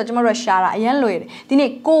ယ်သူလဲဆိုတော့ကျွန်တော်တို့ရှာတာအရင်လွယ်တယ်ဒီနေ့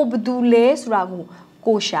ကိုဘယ်သူလဲဆိုတာ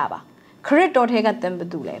ကိုရှာပါခရစ်တော်ထဲကသင်ဘယ်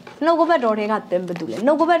သူလဲနှုတ်ကပတ်တော်ထဲကသင်ဘယ်သူလဲ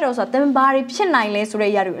နှုတ်ကပတ်တော်ဆိုတာသင်ဘာတွေဖြစ်နိုင်လဲဆိုတဲ့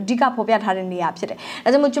အရာတွေအဓိကဖော်ပြထားတဲ့နေရာဖြစ်တယ်ဒါ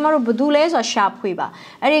ကြောင့်မို့ကျွန်တော်တို့ဘယ်သူလဲဆိုတာရှာဖွေပါ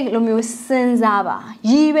အဲ့ဒီလိုမျိုးစဉ်းစားပါ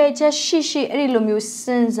ရည်ပဲချက်ရှိအဲ့ဒီလိုမျိုးစ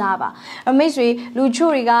ဉ်းစားပါမိတ်ဆွေလူ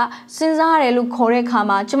ချို့တွေကစဉ်းစားရတယ်လို့ခေါ်တဲ့အခါ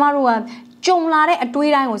မှာကျွန်တော်တို့က ကြုံလာတဲ့အ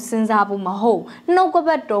တွေးတိုင်းကိုစဉ်းစားဖို့မဟုတ်နှုတ်ကပ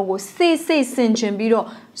တ်တော်ကိုစိတ်ဆင်ခြင်ပြီးတော့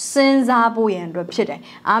စဉ်းစားဖို့ရန်အတွက်ဖြစ်တယ်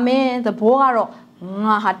အာမင်သဘောကတော့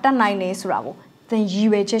ငါဟာတတ်နိုင်နေဆိုတာကိုသင်ရည်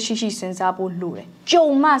ရွယ်ချက်ရှိစဉ်းစားဖို့လိုတယ်ကြုံ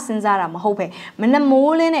မှစဉ်းစားတာမဟုတ်ပဲမနှ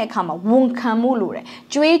မိုးလင်းတဲ့အခါမှာဝန်ခံမှုလိုတယ်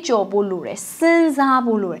ကြွေးကြော်ဖို့လိုတယ်စဉ်းစား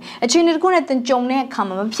ဖို့လိုတယ်အခြေအနေတစ်ခုနဲ့သင်ကြုံတဲ့အခါ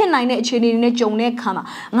မှာမဖြစ်နိုင်တဲ့အခြေအနေတွေနဲ့ကြုံတဲ့အခါမှာ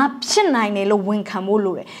ငါဖြစ်နိုင်တယ်လို့ဝန်ခံဖို့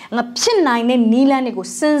လိုတယ်ငါဖြစ်နိုင်တဲ့နည်းလမ်းတွေကို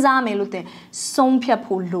စဉ်းစားမယ်လို့သင်ဆုံးဖြတ်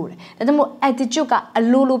ဖို့လိုတယ်ဒါကြောင့်မို့ attitude ကအ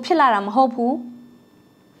လိုလိုဖြစ်လာတာမဟုတ်ဘူး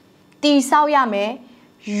တီဆောက်ရမယ်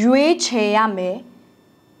ရွေးချယ်ရမယ်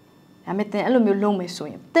ဒါပေမဲ့သင်အဲ့လိုမျိုးလုပ်မယ်ဆို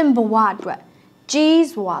ရင်သင်ဘဝအတွက်ကြီး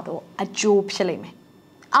စွာသောအကျိုးဖြစ်လိမ့်မယ်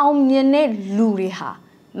အောင်မြင်တဲ့လူတွေဟာ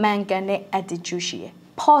မှန်ကန်တဲ့ attitude ရှိရယ်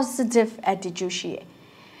positive attitude ရှိရယ်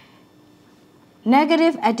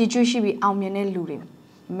negative attitude ရှိပြီးအောင်မြင်တဲ့လူတွေ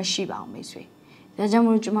မရှိပါဘူးမိတ်ဆွေဒါကြောင့်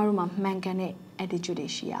မို့ကျမတို့မှာမှန်ကန်တဲ့ attitude တွေ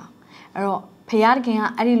ရှိရအောင်အဲ့တော့ဖခင်က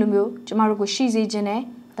အဲ့ဒီလိုမျိုးကျမတို့ကိုရှိစေခြင်းနဲ့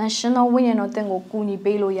တန်ရှင်သောဝိညာဉ်တော်သင်ကိုကူညီ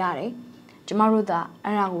ပေးလို့ရတယ်ကျမတို့သာ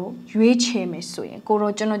အဲ့ဒါကိုရွေးချယ်မယ်ဆိုရင်ကို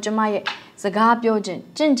ရောကျွန်တော်ကျမရဲ့စကားပြောခြင်း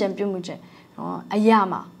ကြင်ကြံပြုမှုခြင်းအရာ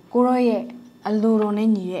မှာကိုရောရဲ့အလိုတော်နဲ့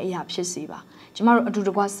ညီတဲ့အရာဖြစ်စေပါကျမတို့အတူတ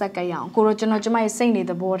ကွဆက်ကပ်ရအောင်ကိုရောကျွန်တော်ကျမရဲ့စိတ်နေ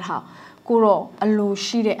သဘောထားကိုရောအလို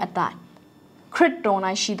ရှိတဲ့အတိုင်းခရစ်တော်၌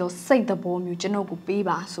ရှိသောစိတ်သဘောမျိုးကျွန်တော်ကိုပေး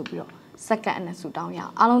ပါဆိုပြီးတော့စက္ကန့်နဲ့ဆူတောင်းရအော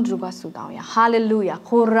င်အားလုံးတူကဆူတောင်းရဟာလေလုယာ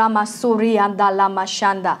ခိုရာမဆိုရီယာဒါလာမရှ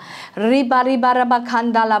န်ဒါရိပါရိပါရဘခန္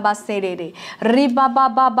ဒါလာဘဆေရေဒေရိပါဘာ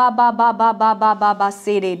ဘာဘာဘာဘာဘာဘာဘာဘာ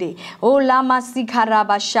ဆေရေဒေအိုလာမစီခရာ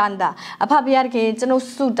ဘရှန်ဒါအဖဖျားခင်ကျွန်တော်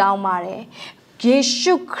ဆူတောင်းပါတယ်ယေ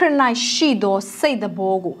ရှုခရစ်၌ရှိသောစိတ်သ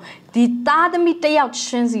ဘောကိုဒီသားသမီးတယောက်ချ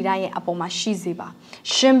င်းစီတိုင်းရဲ့အပေါ်မှာရှိစေပါ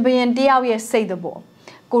ရှင်ဘုရင်တယောက်ရဲ့စိတ်သဘော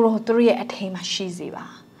ကိုရောသူရဲ့အထိန်မှာရှိစေပါ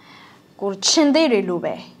ကိုချင်းသေးတွေလို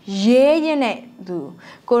ပဲရဲရင်တဲ့သူ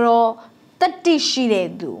ကိုရောတတိရှိတဲ့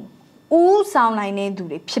သူဦးဆောင်နိုင်တဲ့သူ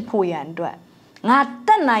တွေဖြစ်ဖို့ရန်အတွက်ငါတ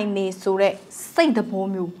တ်နိုင်နေဆိုတဲ့စိတ်သဘော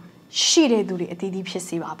မျိုးရှိတဲ့သူတွေအသီးသီးဖြစ်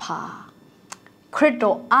စေပါဖာခရစ်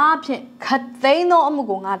တော်အားဖြင့်ခတ်သိမ်းသောအမှု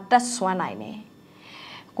ကိုငါတတ်ဆွမ်းနိုင်တယ်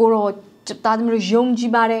ကိုရောတာသမီးတို့ယုံကြ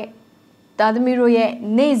ည်ပါတဲ့တာသမီးတို့ရဲ့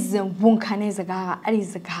နေ့စဉ်ဝန်ခံတဲ့စကားကအဲ့ဒီ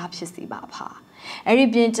စကားဖြစ်စေပါဖာအဲ့ဒီ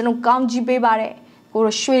ပြင်ကျွန်တော်ကောင်းကြီးပေးပါတဲ့ကိုရ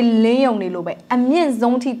ရွှေလင်းယုံနေလို့ပဲအမြင့်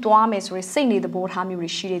ဆုံးထိသွားမယ်ဆိုရင်စိတ်နေသဘောထားမျိုးတွေ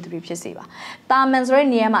ရှိတဲ့သူတွေဖြစ်စေပါတာမန်ဆိုတဲ့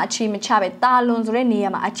နေရာမှာအခြေမချပဲတာလွန်ဆိုတဲ့နေရာ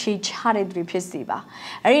မှာအခြေချတဲ့သူတွေဖြစ်စေပါ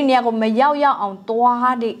အဲ့ဒီနေရာကိုမရောက်အောင်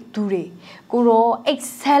သွားတဲ့သူတွေကိုရော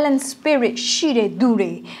excellent spirit ရှိတဲ့သူ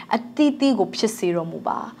တွေအတီးတီးကိုဖြစ်စေတော်မူ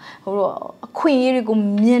ပါဟိုတော့အခွင့်အရေးတွေကို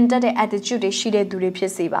မြင်တတ်တဲ့ attitude တွေရှိတဲ့သူတွေဖြ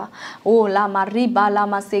စ်စေပါဟိုလာမရိပါလာ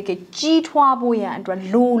မစေကကြီးထွားဖို့ရန်အတွက်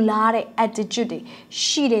လိုလားတဲ့ attitude တွေ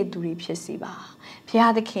ရှိတဲ့သူတွေဖြစ်စေပါဘု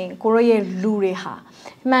ရားသခင်ကိုရောရဲ့လူတွေဟာ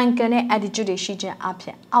မှန်ကန်တဲ့ attitude တွေရှိခြင်းအပြ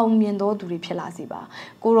င်အောင်မြင်သောသူတွေဖြစ်လာစေပါ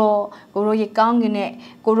ကိုရောရဲ့ကောင်းကင်နဲ့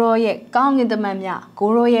ကိုရောရဲ့ကောင်းကင်တမန်များကို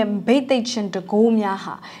ရောရဲ့ဗိတ်သိက်ခြင်းတကိုးများ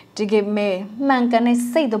ဟာတကယ်မဲ့မှန်ကန်တဲ့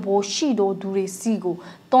စိတ်သဘောရှိသောသူတွေစီကို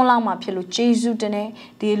တွန်းလောင်းမှာဖြစ်လို့ယေရှုတင်တဲ့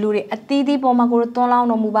ဒီလူတွေအသီးသီးပေါ်မှာကိုရောတွန်းလောင်း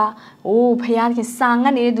တော်မူပါ။အိုးဖခင်သခင်စာင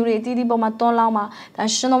တ်နေတဲ့သူတွေအသီးသီးပေါ်မှာတွန်းလောင်းပါ။ဒါ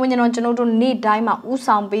ရှင်တော်ဝိညာဉ်တော်ကျွန်တော်တို့နေ့တိုင်းမှာဥ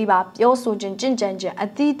ဆောင်ပေးပါပြောဆိုခြင်းကြင်ကြံခြင်းအ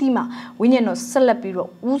သီးသီးမှာဝိညာဉ်တော်ဆက်လက်ပြီးတော့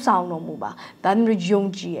ဥဆောင်တော်မူပါ။ဒါမျိုးယုံ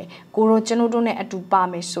ကြည်ရဲ့ကိုရောကျွန်တော်တို့နဲ့အတူပါ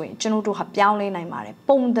မယ်ဆိုရင်ကျွန်တော်တို့ဟာပြောင်းလဲနိုင်ပါတယ်။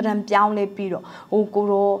ပုံသဏ္ဍာန်ပြောင်းလဲပြီးတော့ဟိုကို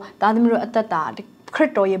ရောဒါသမီးတို့အသက်တာခရ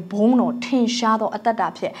စ်တော်ရဲ့ဘုန်းတော်ထင်ရှားသောအသက်တာ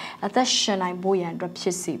ဖြစ်အသက်ရှင်နိုင်ဖို့ရန်အတွက်ဖြ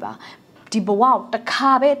စ်စီပါဒီဘဝတ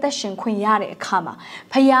ခါပဲအသက်ရှင်ခွင့်ရတဲ့အခါမှာ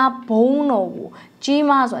ဖခင်ဘုန်းတော်ကိုကြီး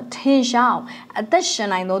မားစွာထင်ရှားအောင်အသက်ရှင်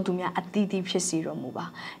နိုင်သောသူများအသီးသီးဖြစ်စီတော်မူပါ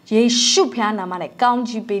ယေရှုဖခင်နာမနဲ့ကောင်း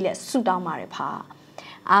ကြီးပေးလက်ဆုတောင်းပါတယ်ဖာ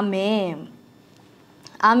အာမင်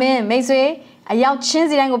အာမင်မိတ်ဆွေအရောက်ချင်း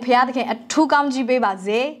စီတိုင်းကိုဖခင်သခင်အထူးကောင်းကြီးပေးပါ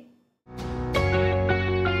စေ